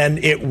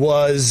 And it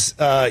was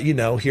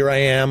here I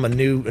am, a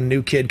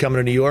new kid coming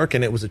to New York,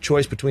 and it was a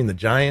choice between the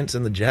Giants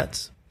and the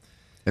Jets.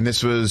 And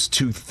this was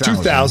 2000.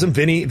 2000.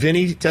 Vinny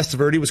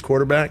Testaverde was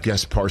quarterback.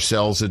 Yes,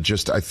 Parcells had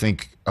just, I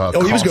think, he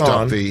was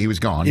gone. He was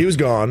gone. He was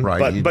gone.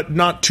 Right. But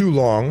not too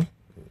long.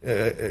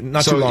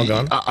 Too long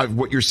gone.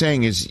 What you're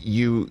saying is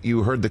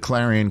you heard the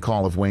clarion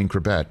call of Wayne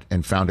Corbett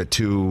and found it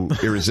too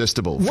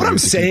irresistible. What I'm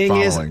saying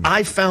is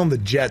I found the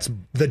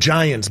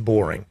Giants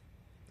boring.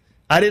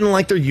 I didn't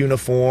like their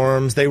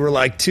uniforms. They were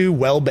like too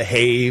well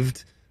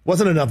behaved.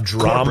 Wasn't enough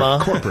drama.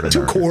 Corporate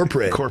too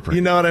corporate. You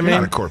know what I mean?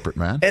 You're not a corporate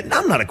man. And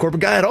I'm not a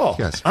corporate guy at all.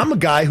 Yes. I'm a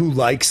guy who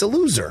likes a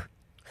loser.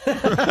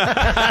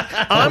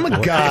 I'm a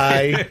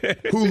guy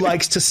who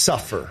likes to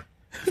suffer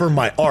for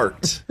my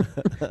art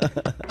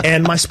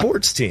and my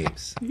sports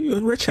teams. You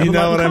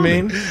know what I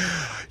mean?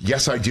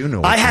 Yes, I do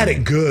know. I had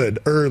it good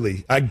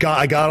early. I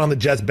got on the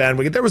Jets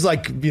bandwagon. There was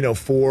 4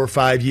 or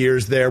 5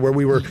 years there where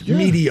we were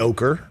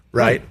mediocre,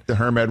 right? The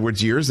Herm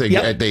Edwards years.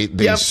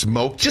 They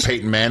smoked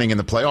Peyton Manning in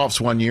the playoffs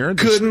one year.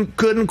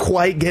 Couldn't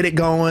quite get it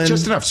going.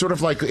 Just enough. Sort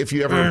of like if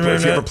you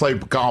ever play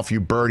golf,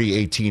 you birdie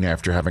 18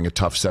 after having a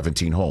tough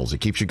 17 holes. It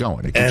keeps you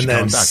going. It keeps you coming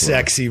back. And then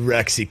Sexy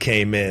Rexy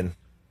came in.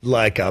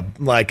 Like a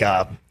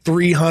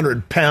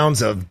 300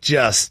 pounds of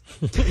just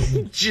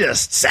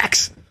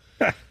sex.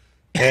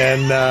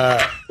 And,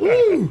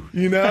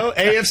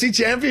 AFC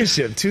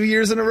Championship 2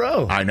 years in a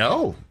row. I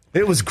know.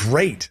 It was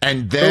great.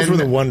 And then, those were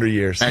the wonder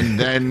years. And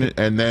then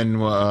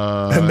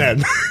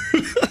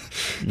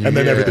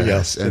everything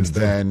else. And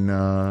then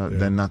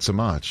not so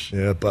much.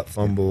 Yeah, butt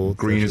fumble.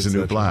 Green is the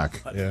new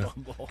black. Yeah.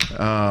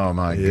 Oh,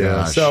 my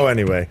gosh. So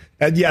anyway,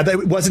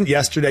 that wasn't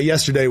yesterday.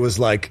 Yesterday was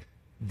like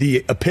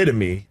the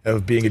epitome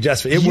of being a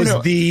Jets fan. It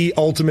was the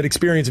ultimate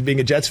experience of being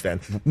a Jets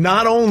fan.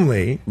 Not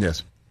only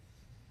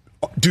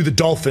do the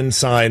Dolphins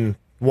sign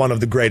one of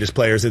the greatest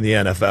players in the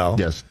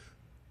NFL,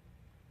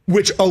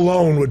 which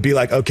alone would be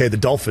like, okay, the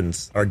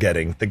Dolphins are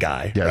getting the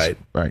guy,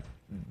 right?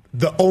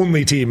 The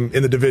only team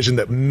in the division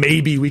that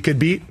maybe we could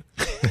beat,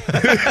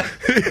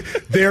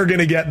 they're going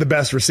to get the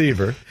best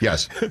receiver.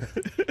 Yes.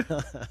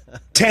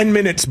 10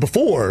 minutes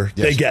before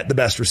they get the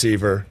best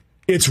receiver,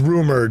 it's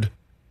rumored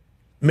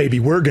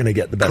maybe we're going to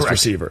get the best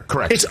receiver.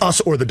 Correct. It's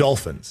us or the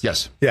Dolphins.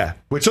 Yes. Yeah.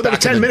 So there were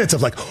 10 minutes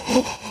of like,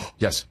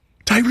 yes,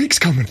 Tyreek's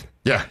coming.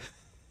 Yeah.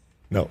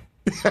 No.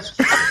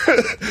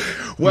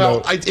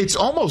 Well, it's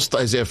almost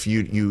as if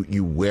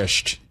you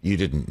wished you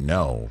didn't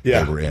know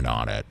they were in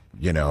on it.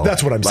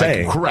 That's what I'm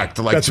saying. Correct.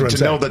 To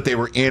know that they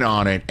were in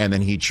on it, and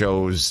then he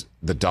chose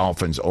the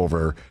Dolphins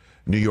over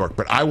New York.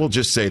 But I will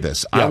just say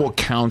this: I will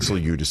counsel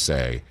you to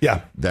say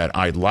that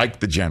I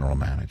like the general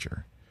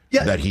manager.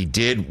 Yeah. That he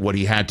did what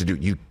he had to do.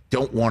 You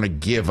don't want to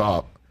give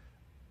up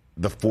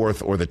the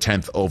 4th or the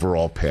 10th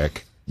overall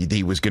pick.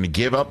 He was going to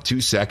give up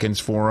 2 seconds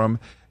for him,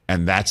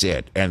 and that's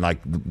it. And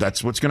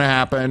that's what's going to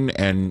happen.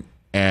 And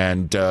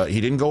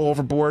he didn't go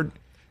overboard.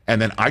 And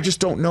then I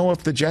just don't know if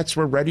the Jets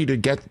were ready to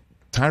get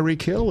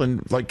Tyreek Hill.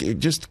 And I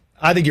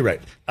think you're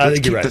right. Let's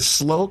keep the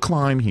slow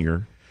climb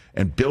here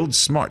and build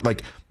smart.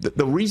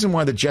 The reason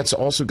why the Jets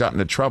also got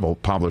into trouble,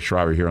 Pablo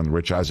Schreiber here on the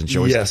Rich Eisen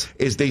show,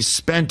 is they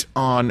spent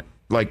on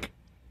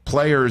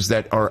players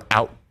that are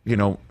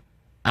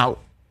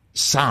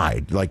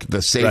outside, like the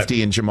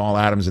safety and Jamal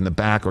Adams in the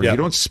back, or you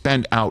don't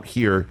spend out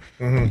here.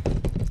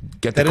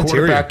 Get the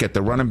quarterback, get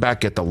the running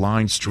back, get the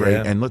line straight,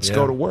 and let's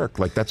go to work.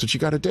 That's what you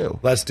got to do.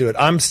 Let's do it.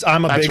 I'm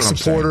a big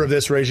supporter of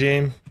this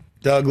regime.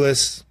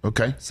 Douglas,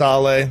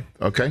 Saleh.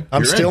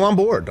 I'm still on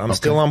board. I'm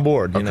still on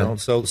board.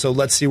 So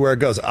let's see where it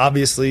goes.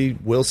 Obviously,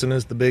 Wilson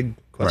is the big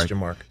Question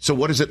mark. So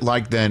what is it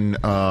like then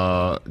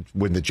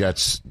when the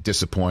Jets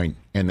disappoint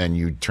and then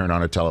you turn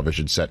on a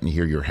television set and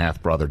hear your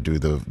half-brother do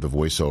the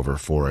voiceover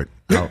for it?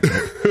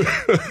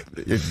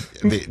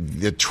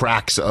 The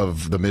tracks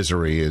of the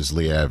misery is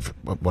Liev.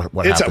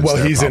 What happens well,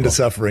 there, he's Pablo? into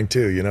suffering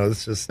too.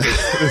 It's just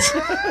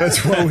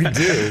that's what we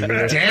do.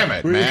 Damn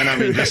it, man! I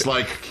mean, just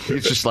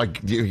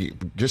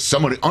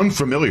someone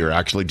unfamiliar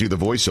actually do the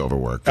voiceover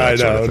work. I know,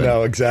 sort of thing.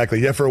 no,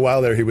 exactly. Yeah, for a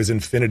while there he was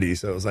Infinity,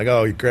 so it was like,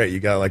 oh, great, you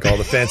got like all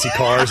the fancy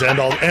cars and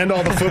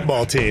all the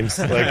football teams.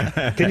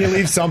 Like, can you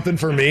leave something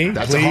for me?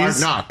 That's please? a hard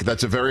knock.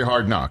 That's a very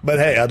hard knock. But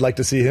hey, I'd like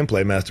to see him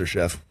play Master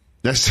Chef.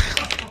 Yes.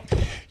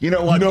 You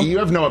know what? You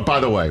have no. By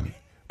the way,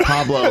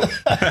 Pablo,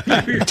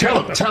 tell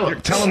him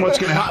what's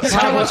going to happen.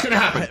 Tell him what's going to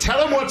happen.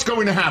 Tell him what's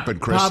going to happen,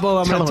 Chris. Pablo,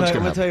 I'm going to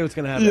happen. tell you what's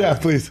going to happen. Yeah,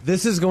 please.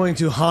 This is going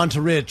to haunt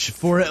Rich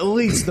for at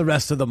least the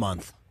rest of the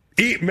month.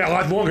 Eat a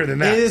lot longer than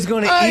that. It is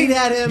going to eat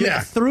at him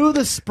through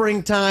the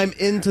springtime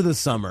into the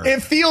summer.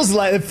 It feels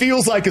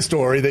like a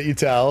story that you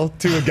tell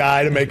to a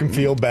guy to make him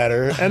feel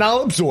better, and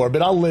I'll absorb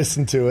it. I'll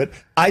listen to it.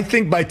 I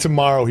think by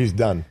tomorrow he's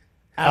done.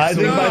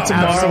 Absolutely. I think by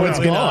tomorrow it's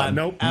gone.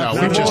 Nope. No,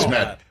 we've just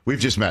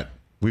met.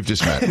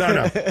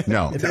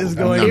 No. It is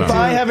going If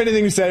I have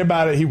anything to say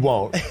about it, he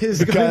won't.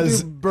 It's going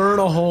to burn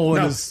a hole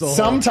in his soul.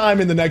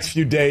 Sometime in the next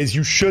few days,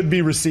 you should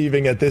be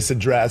receiving at this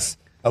address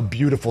a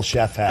beautiful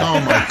chef hat. Oh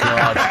my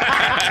God!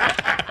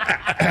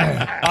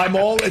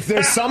 If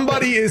there's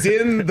somebody is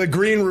in the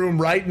green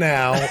room right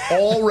now,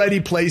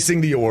 already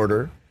placing the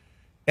order.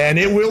 And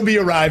it will be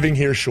arriving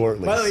here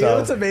shortly. By the way, you know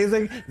what's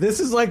amazing? This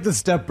is like the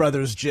Step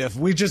Brothers gif.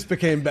 We just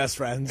became best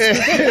friends. Let's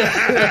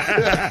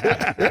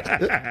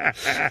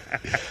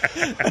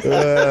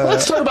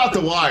talk about The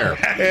Wire.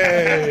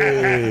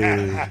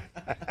 Hey.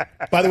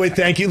 By the way,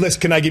 thank you. Listen,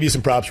 can I give you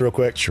some props real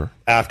quick? Sure.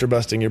 After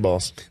busting your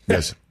balls.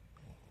 Yes.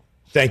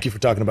 Thank you for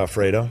talking about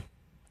Fredo.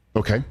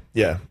 Okay.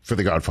 Yeah. For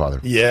The Godfather.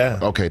 Yeah.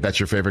 Okay, that's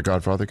your favorite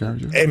Godfather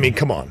character? I mean,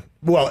 come on.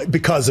 Well,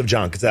 because of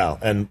John Cazale,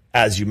 and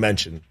as you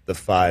mentioned, the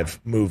 5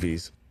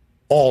 movies,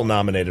 all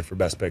nominated for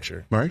Best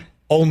Picture. Right.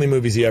 Only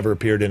movies he ever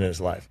appeared in his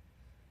life.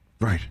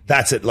 Right.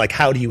 That's it. Like,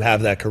 how do you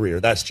have that career?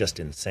 That's just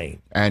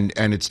insane. And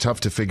it's tough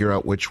to figure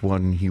out which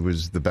one he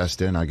was the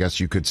best in. I guess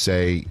you could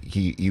say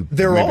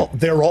they're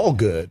all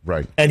good.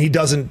 Right. And he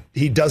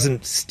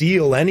doesn't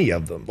steal any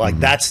of them. Like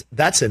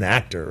that's an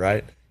actor,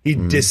 right? He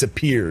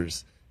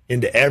disappears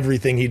into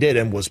everything he did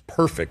and was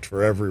perfect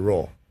for every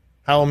role.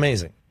 How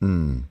amazing.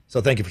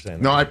 So thank you for saying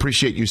that. No, I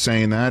appreciate you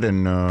saying that,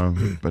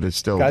 and but it's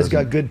still Guy's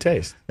got good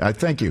taste. I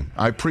thank you.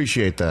 I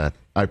appreciate that.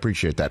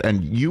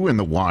 And you in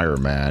The Wire,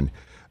 man.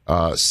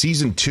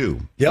 Season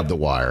 2 of The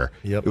Wire.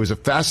 Yep. It was a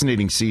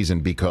fascinating season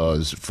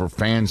because for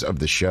fans of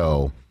the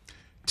show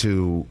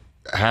to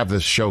have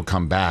the show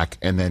come back,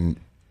 and then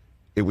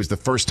it was the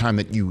first time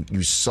that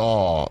you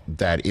saw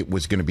that it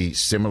was going to be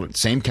similar,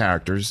 same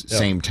characters,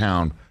 same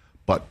town,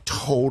 but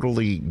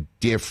totally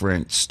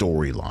different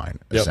storyline,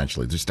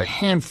 essentially. Just a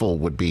handful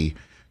would be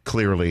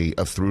clearly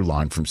a through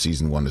line from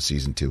season 1 to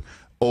season 2.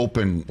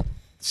 Open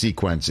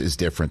sequence is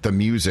different. The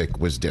music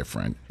was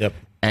different. Yep.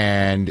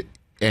 And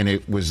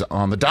it was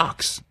on the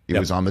docks. It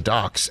was on the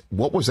docks.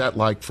 What was that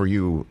like for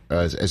you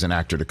as an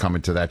actor to come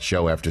into that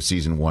show after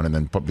season 1 and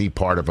then be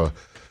part of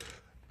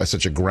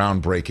such a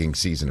groundbreaking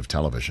season of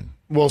television?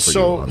 Well,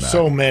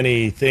 so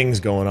many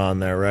things going on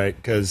there, right?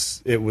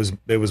 Because it was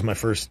my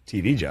first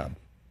TV job.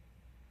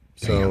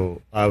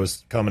 So I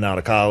was coming out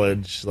of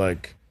college,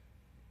 like,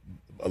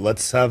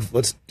 let's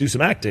do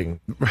some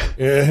acting.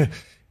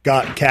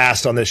 Got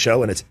cast on this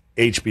show, and it's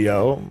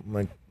HBO. I'm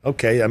like,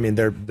 okay. I mean,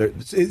 and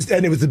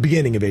it was the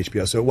beginning of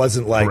HBO, so it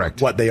wasn't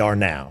like what they are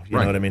now. You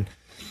know what I mean?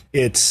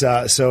 It's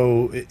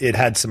so it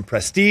had some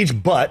prestige,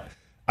 but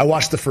I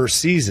watched the first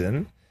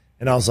season,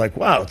 and I was like,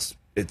 wow,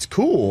 it's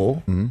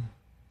cool,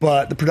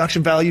 but the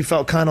production value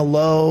felt kind of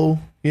low.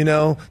 You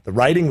know, the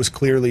writing was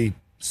clearly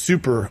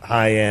super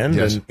high end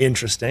and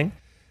interesting,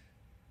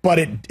 but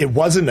it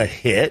wasn't a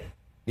hit.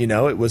 You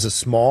know, it was a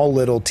small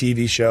little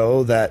TV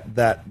show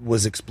that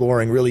was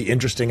exploring really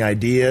interesting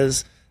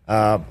ideas.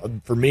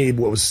 For me,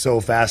 what was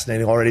so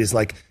fascinating already is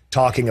like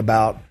talking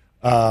about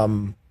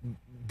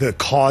the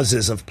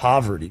causes of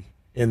poverty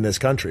in this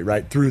country,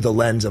 right, through the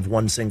lens of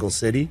one single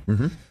city.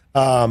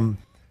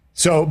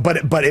 So,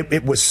 but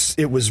it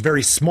was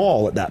very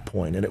small at that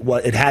point, and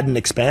it hadn't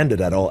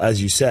expanded at all,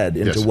 as you said,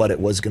 into what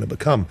it was going to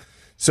become.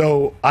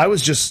 So I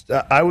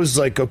was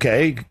like,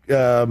 okay,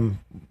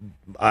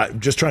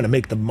 just trying to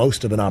make the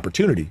most of an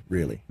opportunity,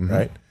 really,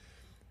 right?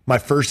 My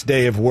first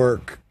day of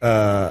work,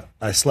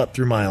 I slept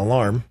through my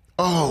alarm.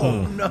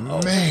 Oh,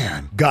 no.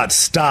 Man. Got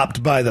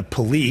stopped by the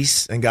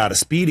police and got a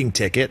speeding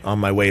ticket on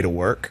my way to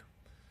work.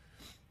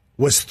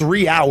 Was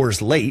 3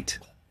 hours late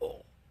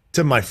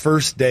to my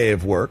first day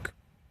of work.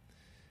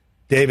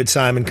 David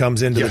Simon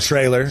comes into the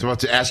trailer. I was about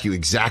to ask you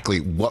exactly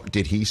what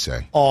did he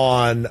say?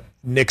 On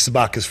Nick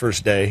Sabaka's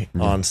first day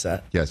on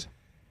set. Yes.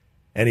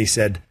 And he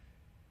said,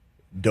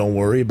 don't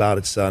worry about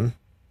it, son.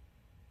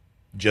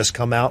 Just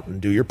come out and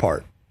do your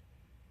part.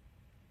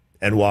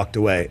 And walked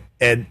away.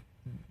 And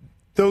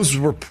Those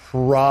were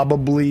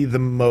probably the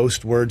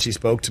most words he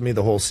spoke to me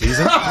the whole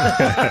season.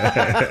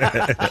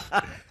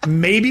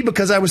 Maybe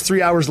because I was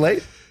 3 hours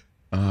late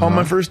on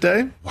my first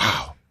day.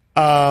 Wow.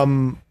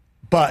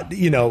 But,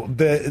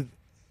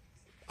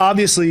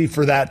 obviously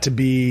for that to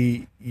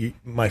be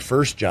my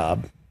first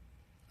job,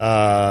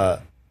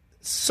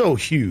 so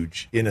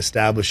huge in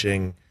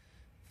establishing,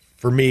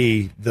 for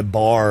me, the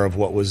bar of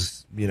what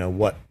was,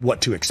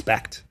 what to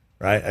expect,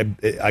 right?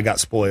 I got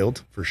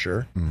spoiled, for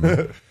sure,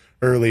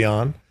 early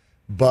on.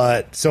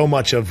 But so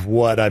much of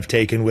what I've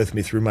taken with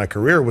me through my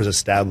career was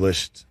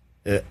established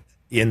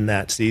in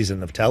that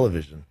season of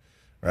television,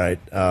 right?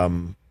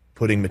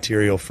 Putting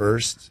material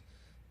first.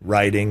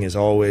 Writing is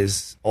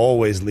always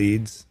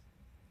leads,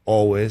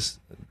 always.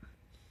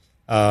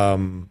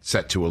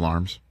 Set 2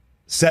 alarms.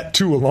 Set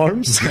 2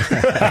 alarms?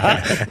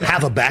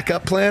 Have a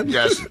backup plan?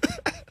 Yes.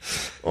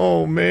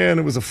 Oh man,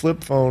 it was a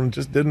flip phone.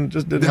 Just didn't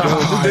work.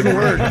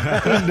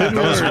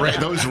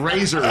 Those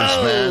razors,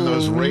 man.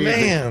 Those razors.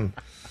 Man.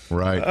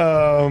 Right.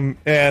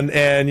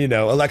 And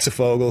Alexa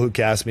Fogel, who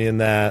cast me in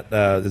that,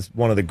 is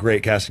one of the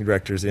great casting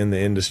directors in the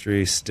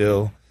industry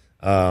still.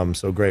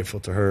 So grateful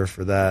to her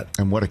for that.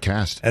 And what a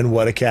cast.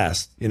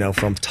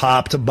 From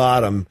top to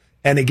bottom.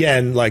 And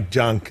again, like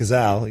John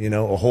Cazale,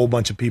 a whole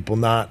bunch of people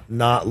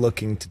not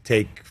looking to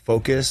take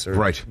focus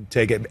or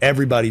take it.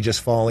 Everybody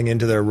just falling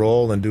into their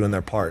role and doing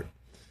their part.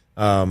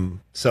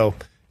 Still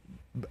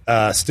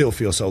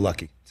feel so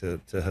lucky to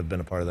have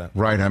been a part of that.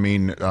 Right. I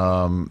mean,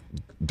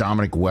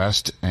 Dominic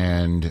West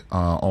and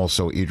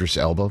also Idris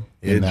Elba.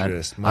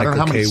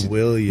 Michael K.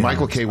 Williams.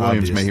 Michael K.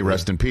 Williams, obviously. may he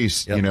rest in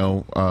peace.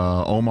 Yep.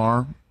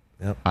 Omar.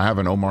 Yep. I have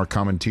an Omar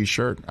Common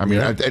T-shirt. I mean,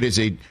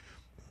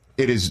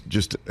 it is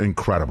just an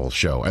incredible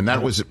show. And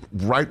that was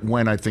right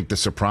when I think The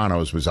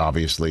Sopranos was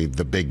obviously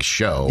the big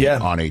show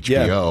on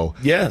HBO.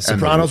 Yeah,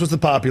 Sopranos was the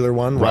popular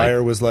one. Right.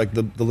 Wire was like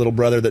the little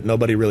brother that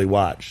nobody really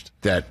watched.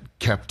 That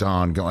kept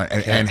on going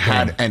and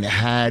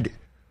had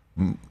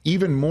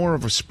even more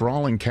of a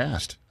sprawling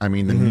cast. I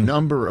mean, the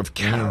number of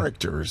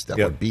characters that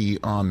would be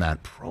on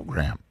that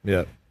program.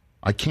 Yeah.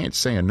 I can't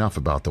say enough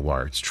about The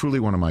Wire. It's truly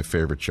one of my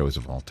favorite shows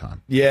of all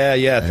time.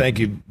 Yeah. Thank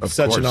you.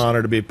 Such an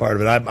honor to be a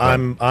part of it.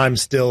 I'm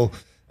still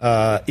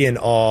in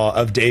awe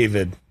of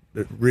David,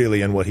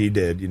 really, and what he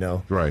did.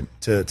 Right.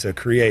 To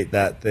create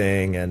that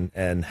thing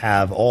and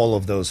have all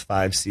of those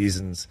 5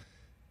 seasons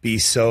be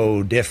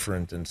so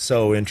different and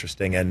so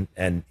interesting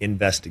and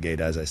investigate,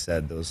 as I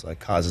said, those like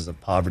causes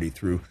of poverty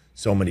through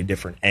so many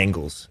different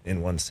angles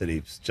in one city.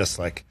 It's just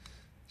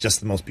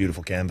the most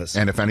beautiful canvas.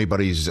 And if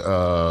anybody's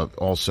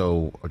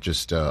also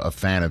just a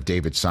fan of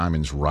David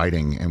Simon's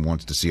writing and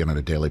wants to see it on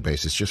a daily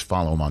basis, just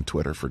follow him on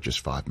Twitter for just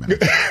 5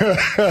 minutes.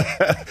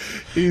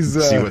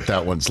 See what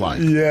that one's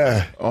like.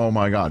 Yeah. Oh,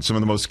 my God. Some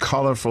of the most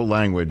colorful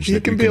language. He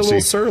can be a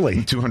little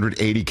surly.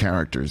 280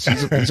 characters.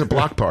 He's a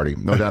block party,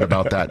 no doubt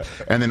about that.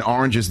 And then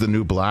Orange is the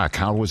New Black.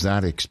 How was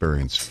that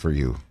experience for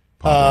you,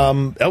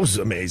 Pablo? That was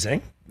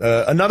amazing.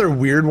 Another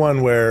weird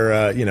one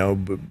where,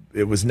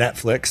 it was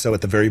Netflix. So at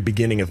the very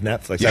beginning of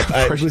Netflix,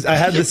 I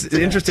had this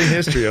interesting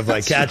history of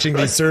like catching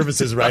these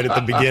services right at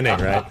the beginning,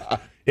 right?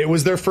 It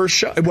was their first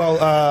show.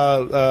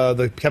 Well,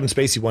 the Kevin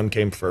Spacey one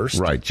came first.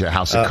 Right.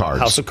 House of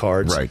Cards. House of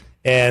Cards. Right.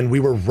 And we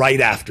were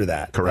right after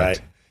that.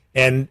 Correct.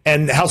 Right?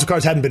 And House of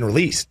Cards hadn't been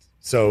released.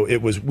 So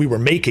we were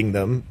making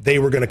them. They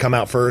were going to come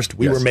out first.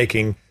 We were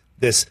making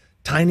this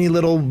tiny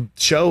little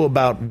show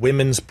about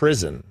women's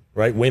prison,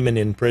 right? Women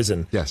in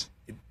prison. Yes.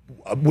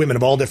 Women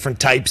of all different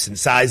types and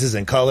sizes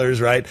and colors,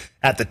 right?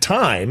 At the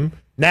time,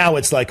 now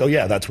it's like, oh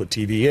yeah, that's what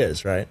TV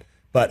is, right?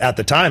 But at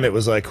the time, it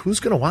was like, who's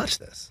going to watch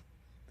this?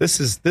 This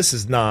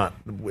is not.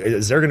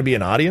 Is there going to be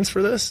an audience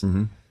for this?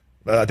 Mm-hmm.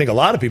 I think a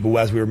lot of people,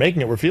 as we were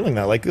making it, were feeling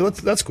that, like,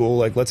 that's cool,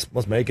 like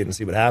let's make it and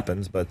see what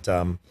happens. But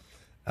and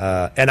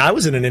I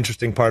was in an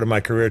interesting part of my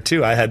career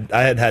too. I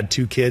had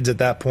 2 kids at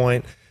that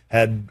point,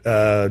 had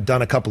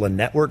done a couple of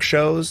network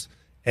shows,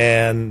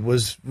 and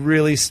was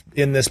really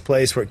in this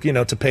place where,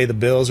 to pay the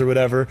bills or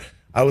whatever.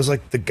 I was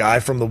like the guy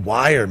from The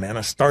Wire, man.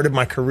 I started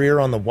my career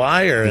on The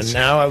Wire, and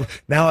now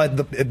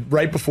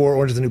right before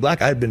Orange is the New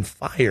Black, I had been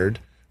fired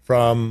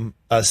from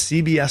a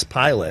CBS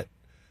pilot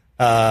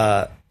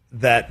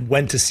that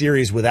went to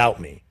series without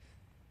me,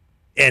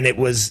 and it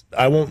was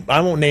I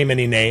won't name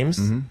any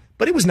names,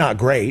 but it was not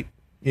great,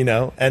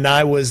 And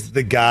I was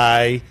the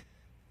guy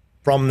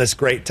from this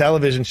great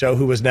television show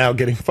who was now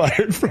getting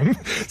fired from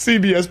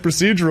CBS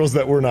procedurals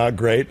that were not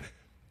great.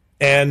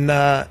 And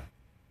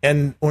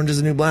Orange is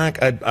the New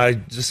Black, I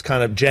just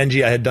kind of,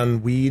 Genji, I had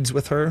done Weeds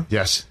with her.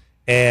 Yes.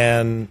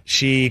 And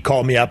she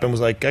called me up and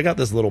was like, I got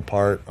this little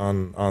part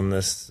on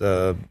this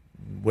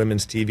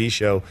women's TV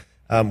show.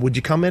 Would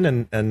you come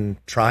in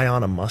and try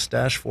on a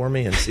mustache for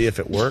me and see if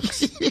it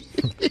works? I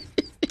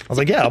was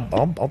like, yeah,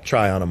 I'll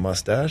try on a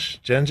mustache,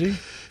 Genji.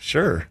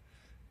 Sure.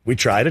 We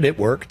tried it. It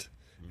worked.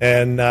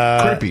 And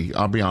creepy,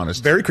 I'll be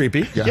honest. Very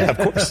creepy. Yeah, of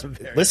course.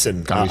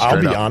 Listen, I'll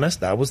be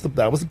honest. That was the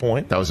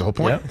point. That was the whole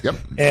point. Yeah.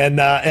 Yep.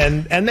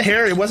 And the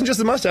hair. It wasn't just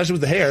the mustache. It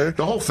was the hair.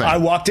 The whole thing. I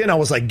walked in. I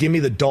was like, "Give me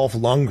the Dolph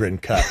Lundgren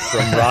cut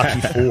from Rocky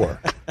IV."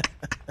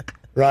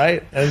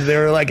 right? And they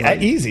were like,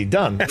 easy,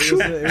 done. It was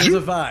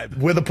a vibe.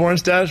 With a porn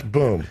stash,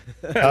 boom.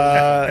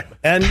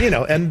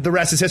 And the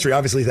rest is history.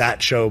 Obviously,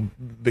 that show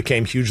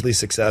became hugely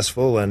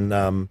successful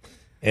and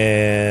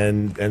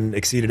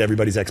exceeded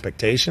everybody's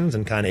expectations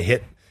and kind of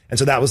hit. And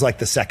so that was like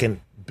the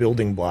second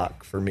building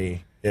block for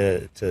me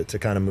to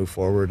kind of move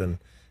forward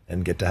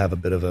and get to have a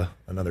bit of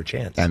another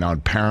chance. And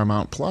on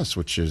Paramount Plus,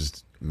 which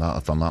is,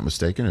 if I'm not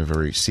mistaken, a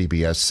very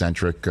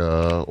CBS-centric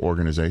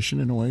organization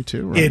in a way,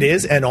 too, right? It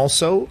is. And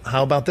also,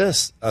 how about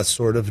this? A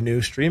sort of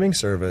new streaming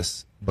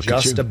service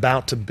just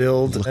about to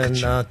build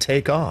and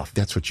take off.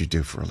 That's what you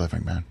do for a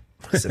living, man.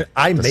 Listen,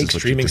 I make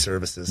streaming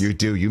services. You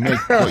do. You make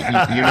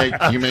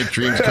you make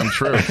dreams come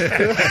true.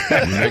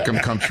 You make them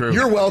come true.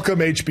 You're welcome,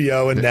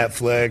 HBO and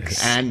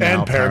Netflix and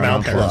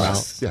Paramount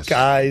Plus. Yes.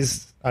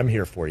 Guys, I'm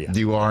here for you.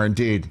 You are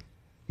indeed.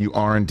 You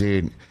are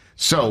indeed.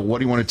 So, what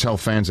do you want to tell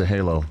fans of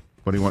Halo?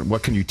 What do you want?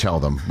 What can you tell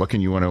them? What do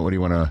you want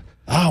to?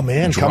 Oh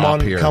man, come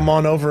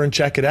on over and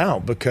check it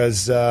out,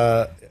 because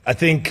I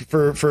think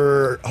for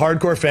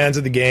hardcore fans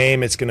of the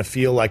game, it's going to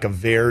feel like a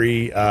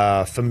very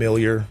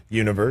familiar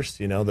universe,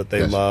 that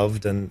they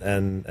loved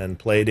and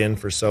played in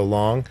for so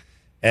long,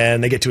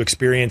 and they get to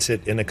experience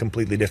it in a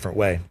completely different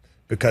way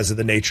because of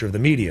the nature of the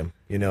medium.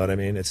 You know what I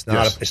mean? It's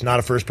not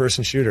a first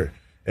person shooter.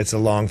 It's a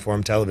long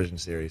form television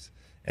series.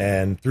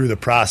 And through the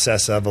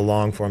process of a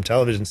long-form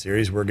television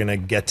series, we're going to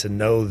get to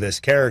know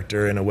this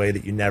character in a way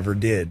that you never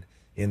did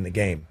in the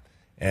game.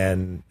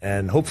 And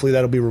hopefully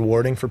that'll be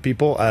rewarding for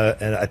people.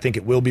 And I think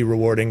it will be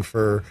rewarding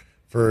for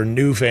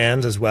new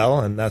fans as well.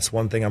 And that's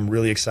one thing I'm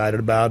really excited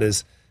about,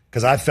 is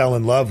because I fell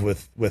in love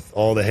with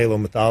all the Halo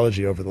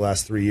mythology over the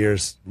last 3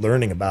 years,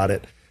 learning about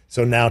it.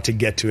 So now to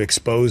get to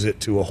expose it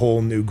to a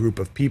whole new group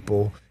of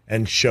people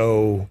and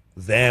show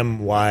them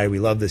why we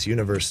love this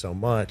universe so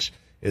much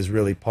is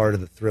really part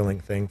of the thrilling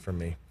thing for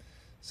me.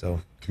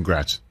 So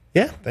congrats.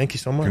 Yeah, thank you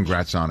so much.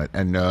 Congrats on it.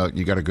 And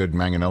you got a good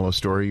Manganiello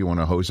story you want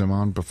to hose him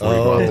on before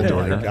you go out the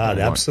door? Oh, my God,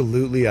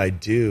 absolutely I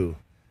do.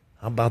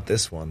 How about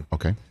this one?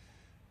 Okay.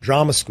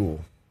 Drama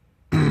school.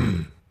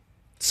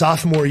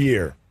 Sophomore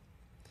year.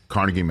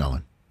 Carnegie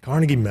Melon.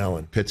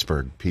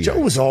 Pittsburgh, PA. Joe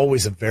was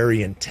always a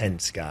very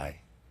intense guy.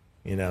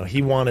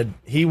 He wanted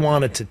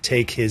to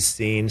take his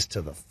scenes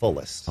to the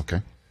fullest.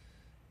 Okay.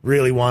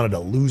 Really wanted to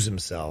lose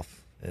himself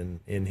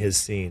in his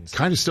scenes.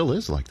 Kind of still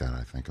is like that,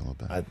 I think, a little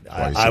bit.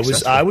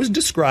 I was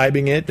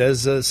describing it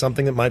as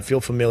something that might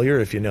feel familiar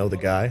if you know the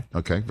guy.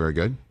 Okay, very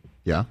good.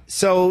 Yeah.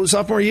 So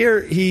sophomore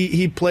year,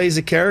 he plays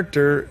a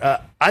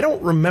character. I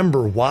don't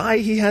remember why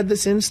he had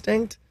this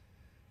instinct,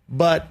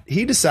 but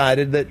he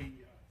decided that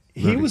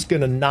he was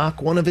going to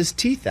knock one of his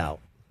teeth out.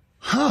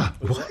 Huh?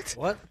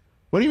 What?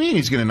 What do you mean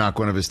he's going to knock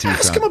one of his teeth out?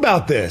 Ask him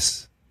about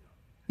this.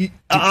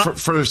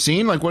 For a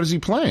scene? Like, what is he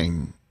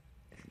playing?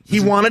 He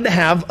wanted to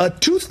have a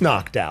tooth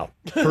knocked out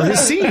for his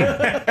scene.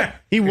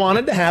 He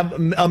wanted to have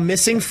a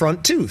missing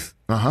front tooth.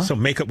 Uh-huh. So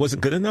makeup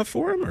wasn't good enough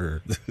for him,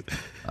 or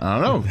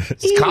I don't know.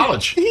 It's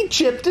college. He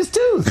chipped his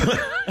tooth,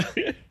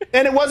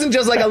 and it wasn't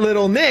just like a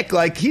little nick.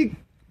 Like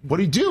what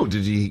did he do?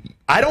 Did he?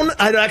 I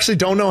actually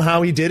don't know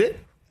how he did it.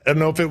 I don't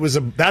know if it was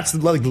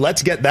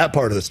let's get that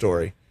part of the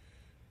story,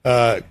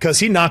 because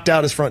he knocked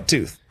out his front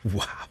tooth.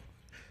 Wow.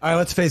 All right,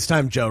 let's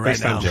FaceTime Joe right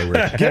now. Joe,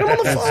 Rick. Get him on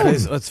the phone.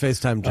 Let's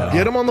FaceTime Joe.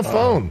 Get him on the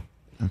phone.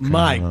 Okay,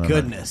 my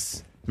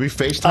goodness. Do we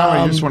FaceTime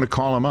or you just want to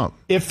call him up?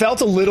 It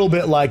felt a little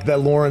bit like that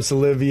Laurence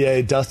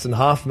Olivier, Dustin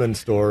Hoffman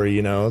story,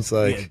 It's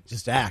like...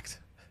 just act.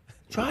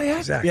 Try acting.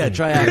 Exactly. Yeah,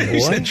 try acting.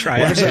 What is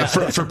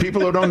that? For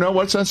people who don't know,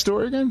 what's that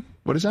story again?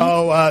 What is that?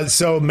 Oh,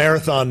 so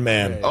Marathon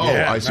Man. Oh,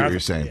 yeah, I see what you're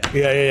saying.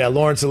 Yeah.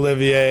 Laurence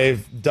Olivier,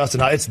 Dustin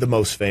Hoffman. It's the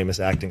most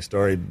famous acting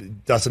story.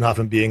 Dustin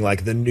Hoffman being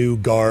like the new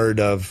guard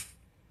of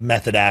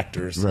method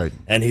actors. Right.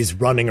 And he's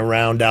running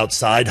around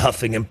outside,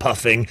 huffing and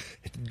puffing,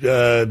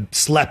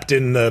 slept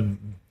in the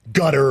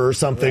gutter or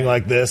something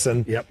like this,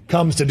 and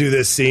comes to do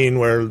this scene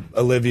where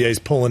Olivier's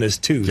pulling his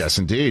tooth. Yes,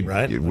 indeed.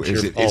 Right?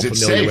 Is it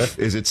safe?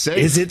 Is it safe?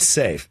 Is it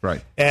safe?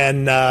 Right.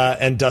 And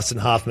Dustin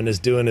Hoffman is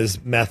doing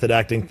his method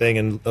acting thing,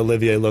 and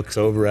Olivier looks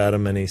over at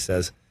him and he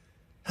says,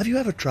 "Have you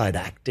ever tried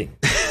acting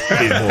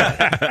before?"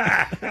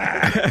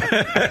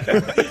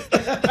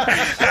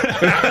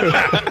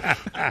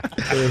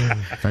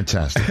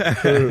 Fantastic.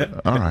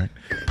 All right.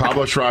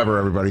 Pablo Schreiber,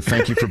 everybody,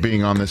 thank you for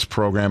being on this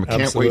program. I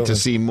can't wait to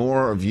see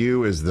more of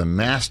you as the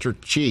Master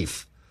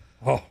Chief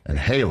and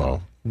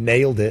Halo.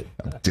 Nailed it.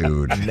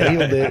 Dude.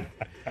 Nailed it.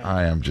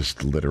 I am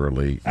just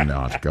literally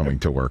not going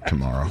to work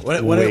tomorrow.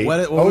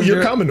 What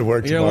you're coming to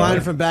work tomorrow. Your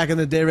line from back in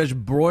the day, Rich,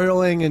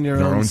 broiling in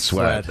your own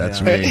sweat.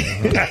 That's me.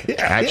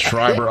 At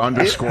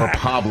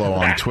Schreiber_Pablo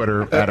on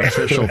Twitter, at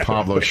official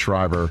Pablo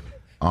Schreiber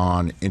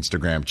on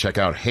Instagram. Check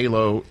out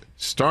Halo,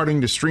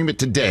 starting to stream it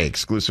today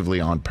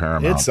exclusively on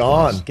Paramount. It's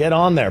on. Get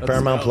on there,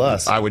 Paramount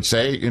Plus. I would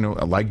say,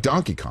 like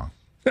Donkey Kong.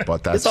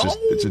 But that's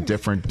it's a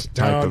different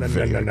type of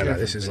video. No.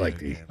 This is like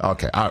the...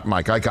 Okay,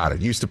 Mike, I got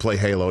it. You used to play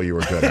Halo. You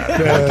were good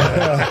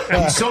at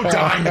it. He's so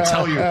dying to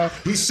tell you.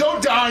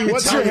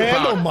 What's your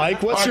handle,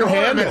 Mike? What's your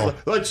handle?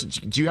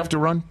 Do you have to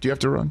run?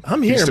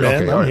 I'm here,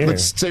 man. Okay, all right.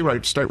 Let's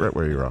start right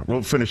where you're on.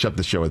 We'll finish up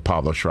the show with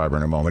Pablo Schreiber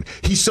in a moment.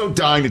 He's so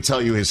dying to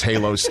tell you his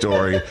Halo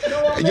story.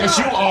 Yes,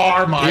 you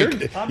are,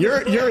 Mike.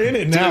 You're in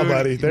it now,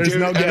 buddy. There's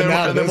no getting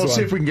out of this one. We'll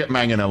see if we can get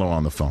Manganiello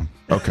on the phone.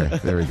 Okay,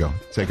 there we go.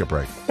 Take a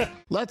break.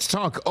 Let's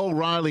talk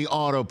O'Reilly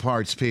Auto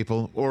Parts,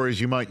 people, or as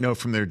you might know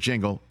from their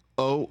jingle,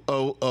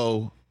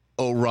 O'Reilly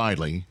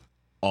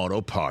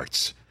Auto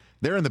Parts.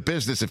 They're in the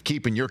business of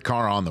keeping your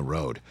car on the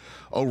road.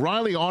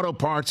 O'Reilly Auto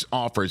Parts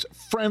offers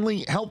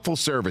friendly, helpful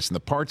service and the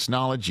parts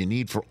knowledge you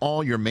need for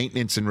all your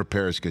maintenance and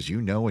repairs, because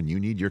you know when you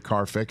need your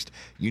car fixed,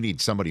 you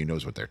need somebody who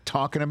knows what they're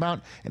talking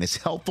about and is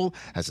helpful,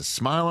 has a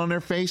smile on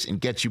their face,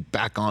 and gets you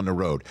back on the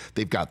road.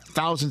 They've got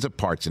thousands of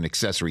parts and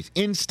accessories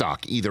in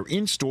stock, either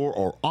in-store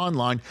or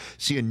online,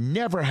 so you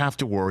never have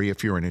to worry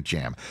if you're in a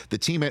jam. The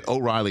team at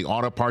O'Reilly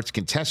Auto Parts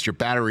can test your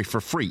battery for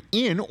free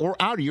in or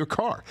out of your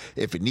car.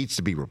 If it needs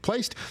to be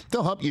replaced,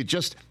 they'll help you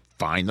just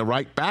find the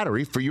right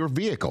battery for your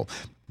vehicle.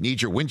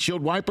 Need your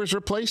windshield wipers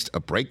replaced, a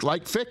brake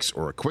light fix,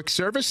 or a quick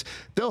service?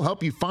 They'll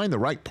help you find the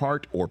right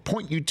part or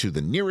point you to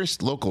the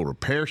nearest local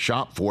repair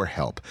shop for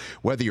help.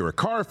 Whether you're a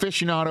car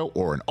aficionado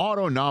or an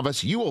auto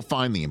novice, you will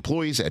find the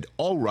employees at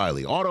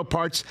O'Reilly Auto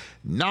Parts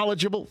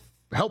knowledgeable,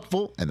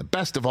 helpful, and the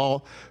best of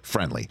all,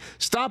 friendly.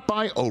 Stop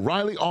by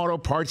O'Reilly Auto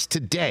Parts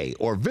today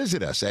or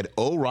visit us at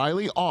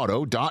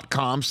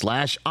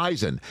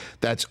O'ReillyAuto.com/Eisen.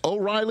 That's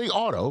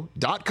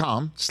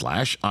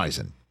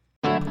O'ReillyAuto.com/Eisen.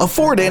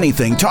 Afford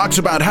Anything talks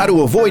about how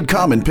to avoid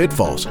common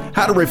pitfalls,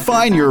 how to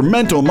refine your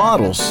mental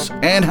models,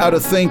 and how to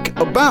think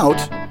about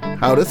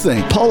how to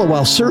think. Paula,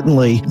 while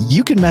certainly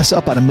you can mess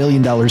up on $1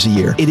 million a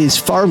year, it is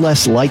far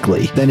less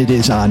likely than it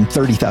is on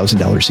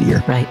 $30,000 a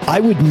year. Right. I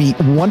would meet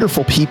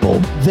wonderful people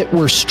that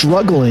were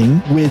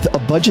struggling with a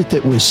budget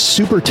that was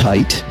super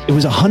tight. It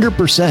was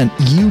 100%.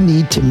 You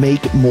need to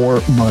make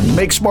more money.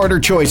 Make smarter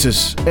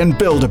choices and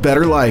build a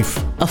better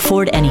life.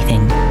 Afford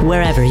Anything,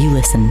 wherever you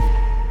listen.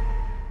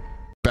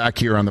 Back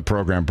here on the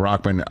program,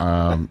 Brockman,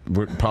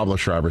 Pablo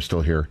Schreiber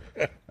still here.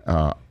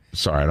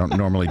 Sorry, I don't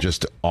normally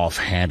just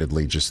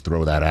offhandedly just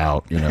throw that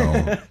out,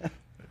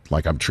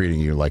 like I'm treating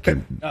you like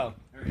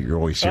you're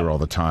always here all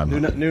the time.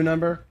 New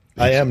number?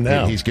 I am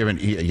now. He's given,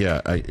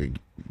 here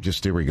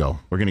we go.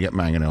 We're going to get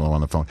Manganiello on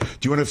the phone. Do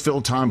you want to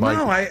fill time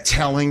by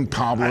telling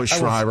Pablo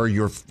Schreiber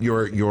your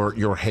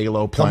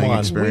Halo playing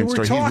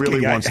experience? He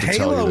really wants to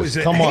tell you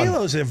this.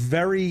 Halo's a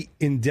very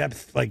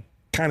in-depth,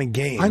 kind of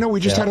game. I know, we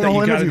just had a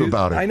whole interview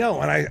about it. I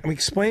know, and I'm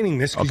explaining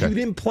this because you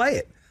didn't play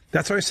it.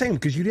 That's what I was saying,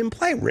 because you didn't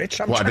play, Rich.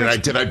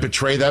 Did I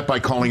betray that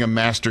by calling him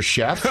Master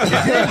Chef?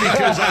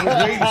 Because I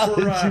was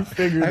waiting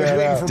for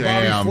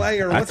Bobby Flay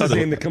or what's his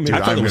name to come in.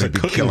 I'm going to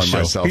be killing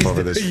myself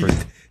over this.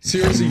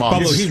 Seriously,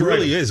 Pablo, he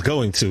really is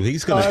going to.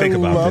 He's going to think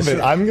about this.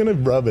 I'm going to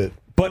rub it.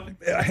 But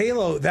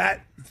Halo,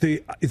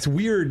 it's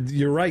weird.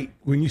 You're right.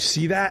 When you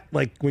see that,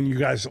 like when you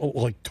guys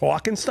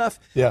talk and stuff,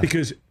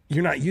 because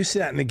you're not used to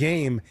that in the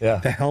game. Yeah.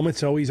 The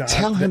helmet's always on.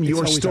 Tell him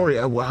your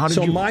story.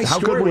 My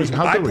story was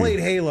I played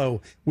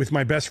Halo with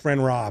my best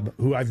friend Rob,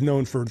 who I've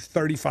known for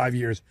 35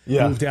 years.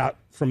 Yeah. Moved out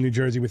from New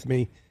Jersey with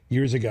me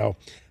years ago.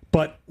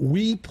 But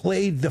we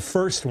played the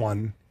first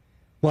one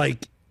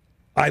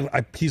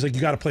he's like,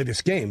 you got to play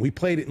this game. We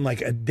played it in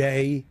a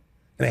day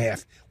and a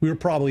half. We were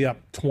probably up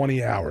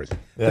 20 hours.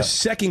 Yeah. The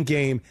second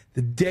game,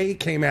 the day it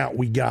came out,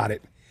 we got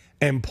it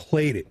and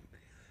played it.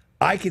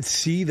 I could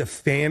see the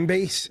fan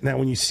base. Now,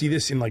 when you see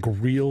this in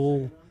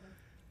real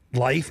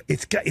life,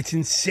 it's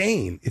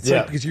insane. It's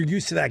because you're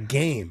used to that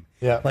game.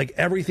 Yeah.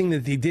 Everything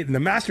that they did. And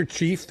the Master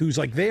Chief, who's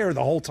there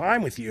the whole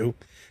time with you,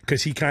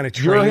 because he kind of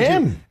trained you.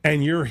 Him.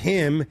 And you're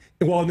him.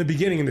 Well, in the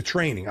beginning, in the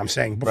training, I'm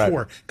saying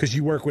before, because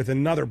you work with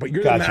another, but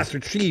you're the Master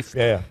Chief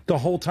the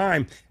whole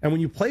time. And when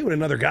you play with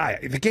another guy,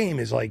 the game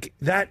is like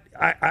that.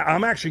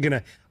 I'm actually going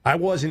to, I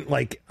wasn't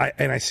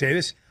and I say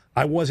this,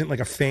 I wasn't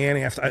a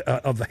fan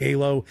of the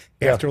Halo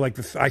after I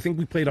think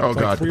we played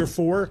up 3 or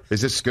 4.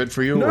 Is this good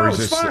for you? No, or is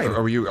it's this fine.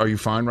 Are you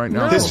fine right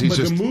now? No, this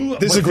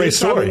is a great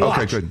story.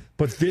 Okay, good.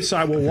 But this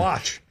I will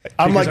watch.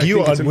 I'm like you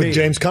with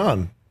James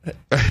Caan.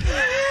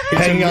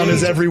 Hanging on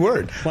his every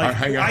word. I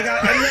didn't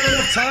have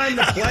enough time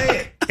to play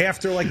it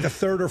after the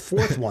third or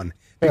fourth one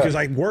because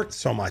I worked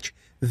so much.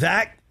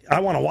 I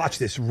want to watch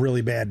this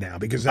really bad now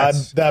because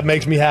that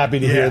makes me happy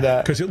to hear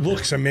that because it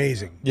looks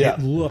amazing. Yeah,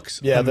 it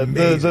looks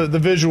amazing. The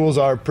visuals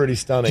are pretty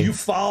stunning. Do you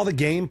follow the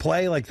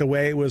gameplay the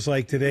way it was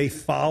Do they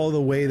follow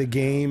the way the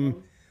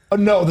game?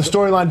 No, the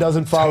storyline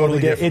doesn't follow the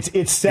game.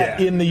 It's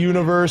set in the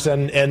universe,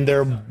 and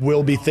there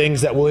will be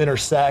things that will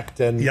intersect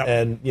and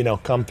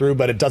come through,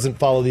 but it doesn't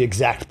follow the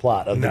exact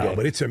plot of the game. No,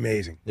 but it's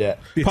amazing. Yeah,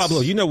 Pablo,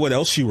 you know what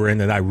else you were in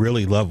that I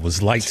really loved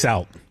was Lights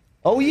Out.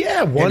 Oh,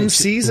 yeah, one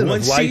season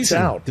of Lights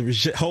Out. There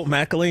was Holt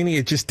McElhaney.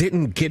 It just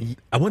didn't get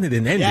 – I wanted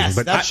an ending. Yes,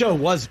 but that show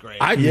was great.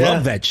 I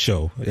love that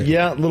show.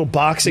 Yeah, little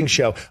boxing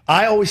show.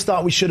 I always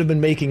thought we should have been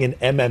making an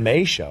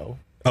MMA show.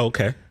 Oh,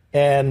 okay.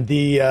 and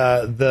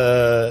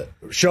the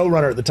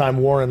showrunner at the time,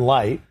 Warren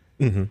Light,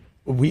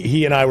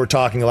 he and I were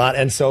talking a lot,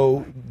 and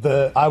so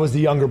I was the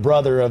younger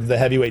brother of the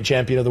heavyweight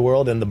champion of the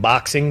world in the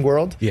boxing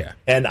world. Yeah.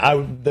 And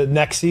the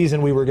next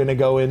season we were going to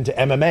go into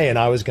MMA, and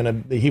I was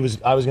going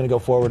to go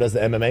forward as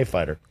the MMA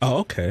fighter. Oh,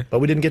 okay. But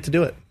we didn't get to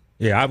do it.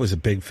 Yeah, I was a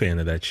big fan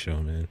of that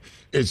show, man.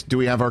 Is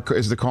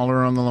the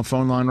caller on the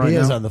phone line right now? He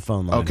is on the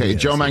phone line. Okay,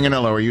 Joe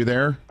Manganiello, are you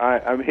there?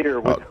 I'm here.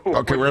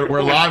 Okay,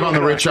 we're live on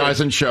the Rich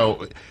Eisen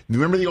show.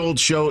 Remember the old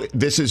show,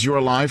 This Is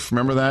Your Life?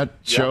 Remember that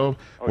show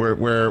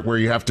where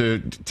you have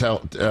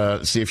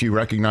to see if you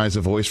recognize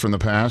a voice from the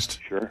past?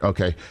 Sure.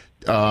 Okay.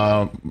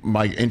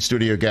 My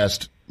in-studio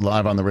guest,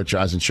 live on the Rich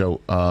Eisen show,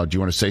 do you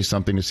want to say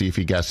something to see if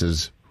he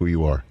guesses who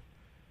you are?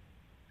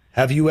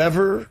 Have you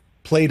ever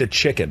played a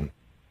chicken?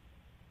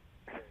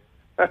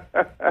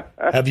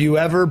 Have you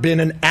ever been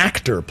an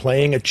actor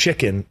playing a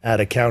chicken at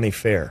a county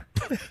fair?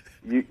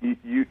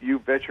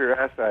 You bet your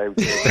ass I did.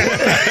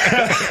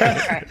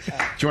 Do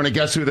you want to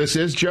guess who this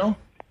is, Joe?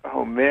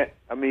 Oh, man.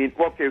 I mean,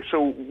 okay,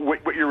 so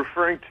what you're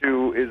referring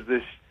to is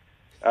this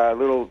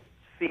little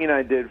scene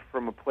I did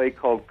from a play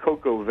called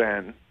Coco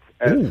Van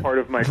as part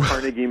of my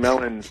Carnegie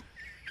Mellon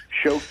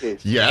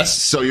showcase. Yes,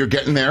 so you're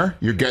getting there.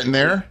 You're getting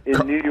there. In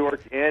New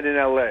York and in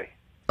L.A.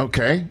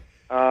 Okay.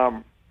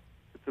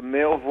 It's a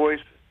male voice.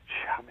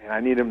 Oh, man, I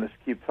need him to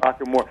keep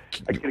talking more.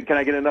 Can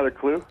I get another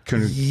clue?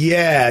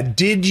 Yeah.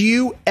 Did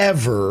you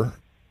ever,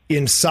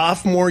 in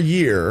sophomore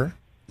year,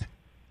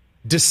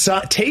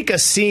 take a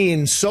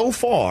scene so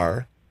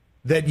far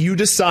that you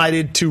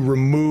decided to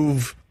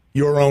remove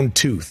your own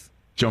tooth?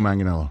 Joe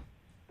Manganiello.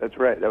 That's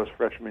right. That was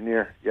freshman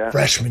year. Yeah.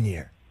 Freshman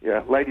year.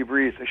 Yeah. Lighty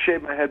breeze. I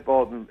shaved my head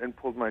bald and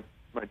pulled my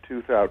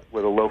tooth out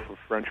with a loaf of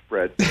French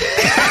bread.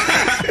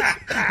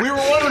 We were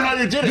wondering how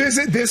you did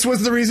it. This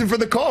was the reason for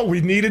the call.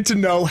 We needed to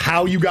know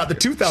how you got the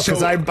tooth out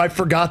because I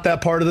forgot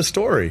that part of the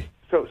story.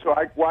 So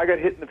I got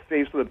hit in the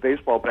face with a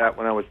baseball bat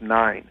when I was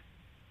 9.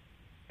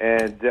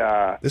 And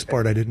this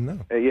part I didn't know.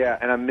 Yeah,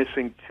 and I'm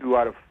missing 2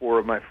 out of 4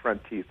 of my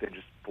front teeth. They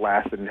just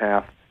blasted in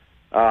half.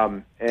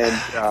 I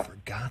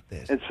forgot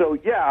this. And so,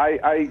 yeah,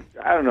 I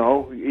don't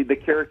know. The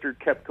character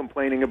kept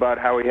complaining about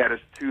how he had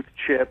his tooth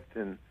chipped,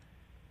 and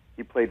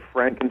he played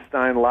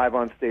Frankenstein live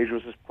on stage. It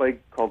was this play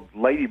called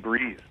Lighty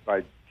Breeze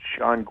by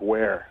Sean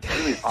Guare.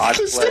 Really odd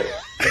play.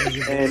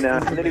 And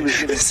then he was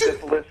given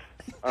syphilis.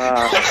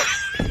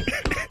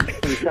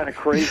 It was kind of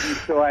crazy.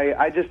 So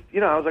I just,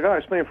 I was like, I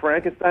was playing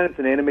Frankenstein. It's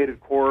an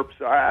animated corpse.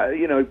 He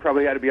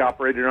probably had to be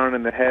operated on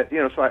in the head.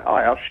 So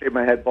I'll shave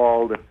my head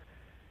bald.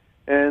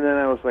 And then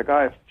I was like,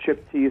 I have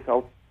chipped teeth.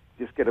 I'll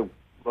just get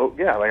I'll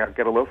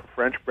get a loaf of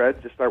French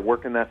bread, just start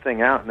working that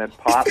thing out, and then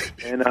pop.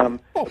 And the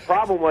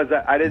problem was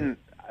that I didn't.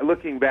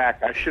 Looking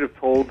back, I should have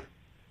told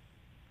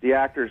the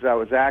actors I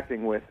was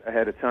acting with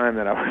ahead of time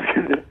that I was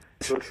going to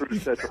go through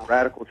such a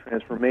radical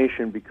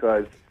transformation,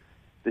 because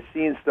the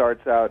scene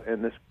starts out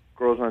and this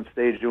girl's on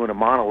stage doing a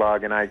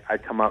monologue, and I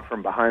come out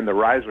from behind the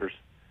risers,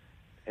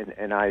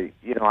 and I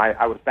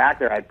was back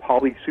there. I had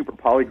super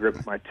poly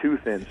gripped my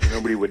tooth in so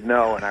nobody would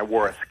know, and I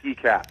wore a ski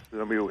cap so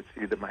nobody would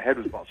see that my head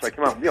was bald. So I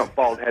came out,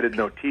 bald headed,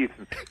 no teeth,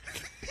 and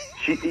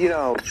she,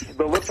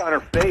 the look on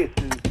her face,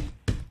 and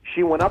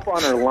she went up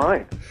on her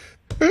line.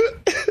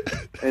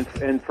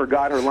 and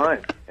forgot her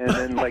line, and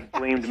then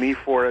blamed me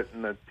for it,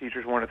 and the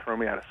teachers wanted to throw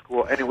me out of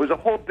school, and it was a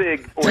whole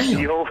big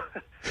ordeal.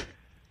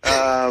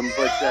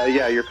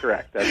 Yeah, you're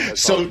correct.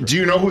 That's so, do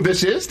you know who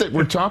this is that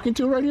we're talking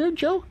to right here,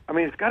 Joe? I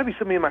mean, it's got to be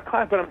somebody in my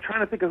class, but I'm trying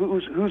to think of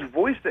who's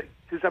voiced it,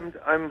 because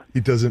I'm. He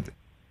doesn't.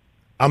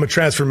 I'm a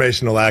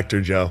transformational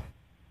actor, Joe.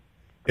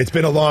 It's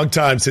been a long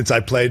time since I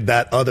played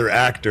that other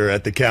actor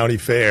at the county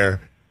fair.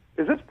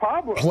 Is this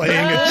Pablo?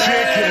 Playing a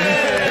chicken.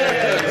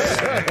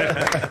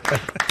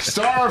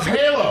 Star of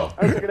Halo.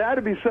 I was like, it had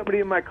to be somebody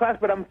in my class,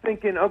 but I'm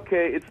thinking,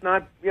 okay, it's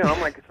not,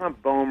 I'm like, it's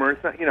not Bomer,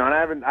 it's not, and I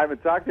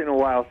haven't talked to him in a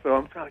while, so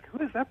I'm trying, who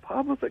is that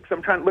Pablo? So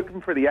I'm trying looking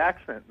for the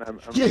accent.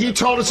 He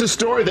told us a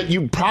story that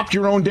you popped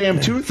your own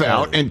damn tooth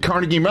out, and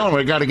Carnegie Melon,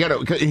 we got to get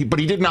it, but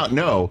he did not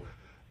know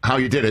how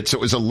you did it, so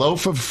it was a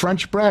loaf of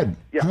French bread.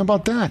 Yeah. How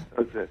about that?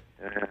 That's it.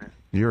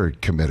 You're a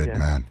committed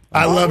man.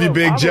 I love you,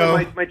 Big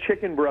Joe. My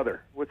chicken brother.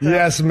 What's that?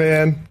 Yes,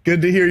 man.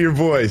 Good to hear your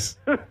voice.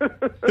 All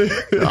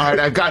right,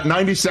 I've got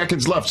 90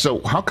 seconds left. So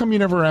how come you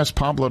never asked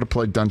Pablo to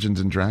play Dungeons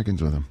and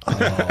Dragons with him?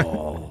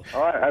 Oh,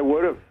 I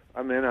would have.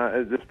 I mean,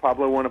 does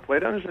Pablo want to play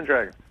Dungeons and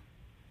Dragons?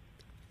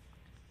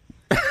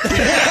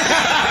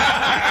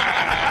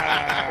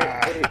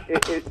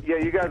 Yeah,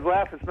 you guys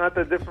laugh. It's not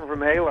that different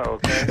from Halo,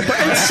 okay?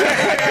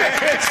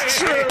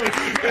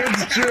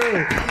 It's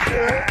true.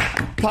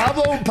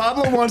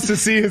 Pablo wants to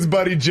see his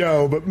buddy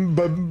Joe,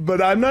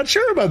 but I'm not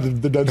sure about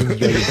the Dungeons and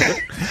Dragons.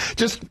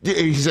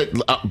 He said,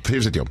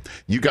 here's the deal.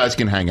 You guys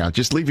can hang out.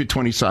 Just leave your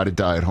 20-sided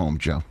die at home,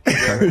 Joe.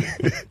 Okay?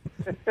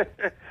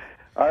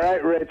 All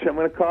right, Rich, I'm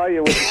going to call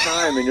you with the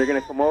time, and you're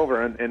going to come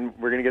over, and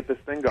we're going to get this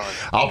thing going.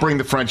 I'll bring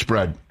the French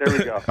bread. There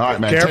we go. All right,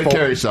 man. Careful. Take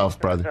care of yourself,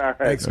 brother. All right.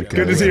 Thanks. Okay.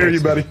 Good to see you,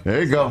 buddy.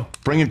 There you go.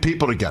 Bringing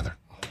people together.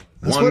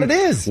 That's what it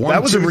is.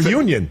 That was a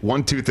reunion.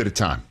 One tooth at a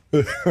time.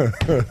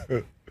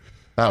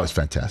 That was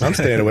fantastic. I'm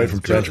staying away from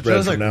French bread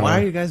Joe's from like, now why on.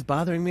 are you guys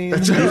bothering me?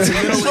 What's going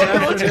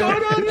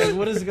on? Like,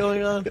 what is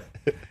going on?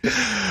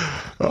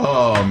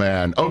 Oh,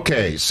 man.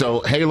 Okay, so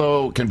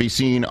Halo can be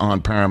seen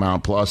on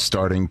Paramount Plus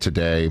starting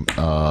today.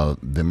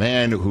 The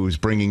man who's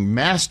bringing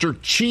Master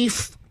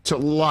Chief to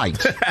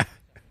light.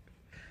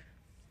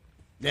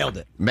 Nailed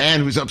it.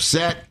 Man who's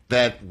upset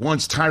that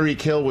once Tyreek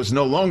Hill was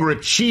no longer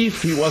a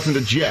chief, he wasn't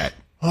a Jet.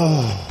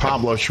 Oh,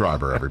 Pablo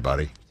Schreiber,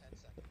 everybody.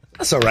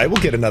 That's all right.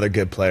 We'll get another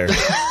good player.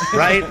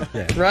 Right?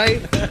 Yeah. Right?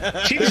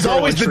 Chief is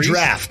always the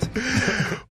draft.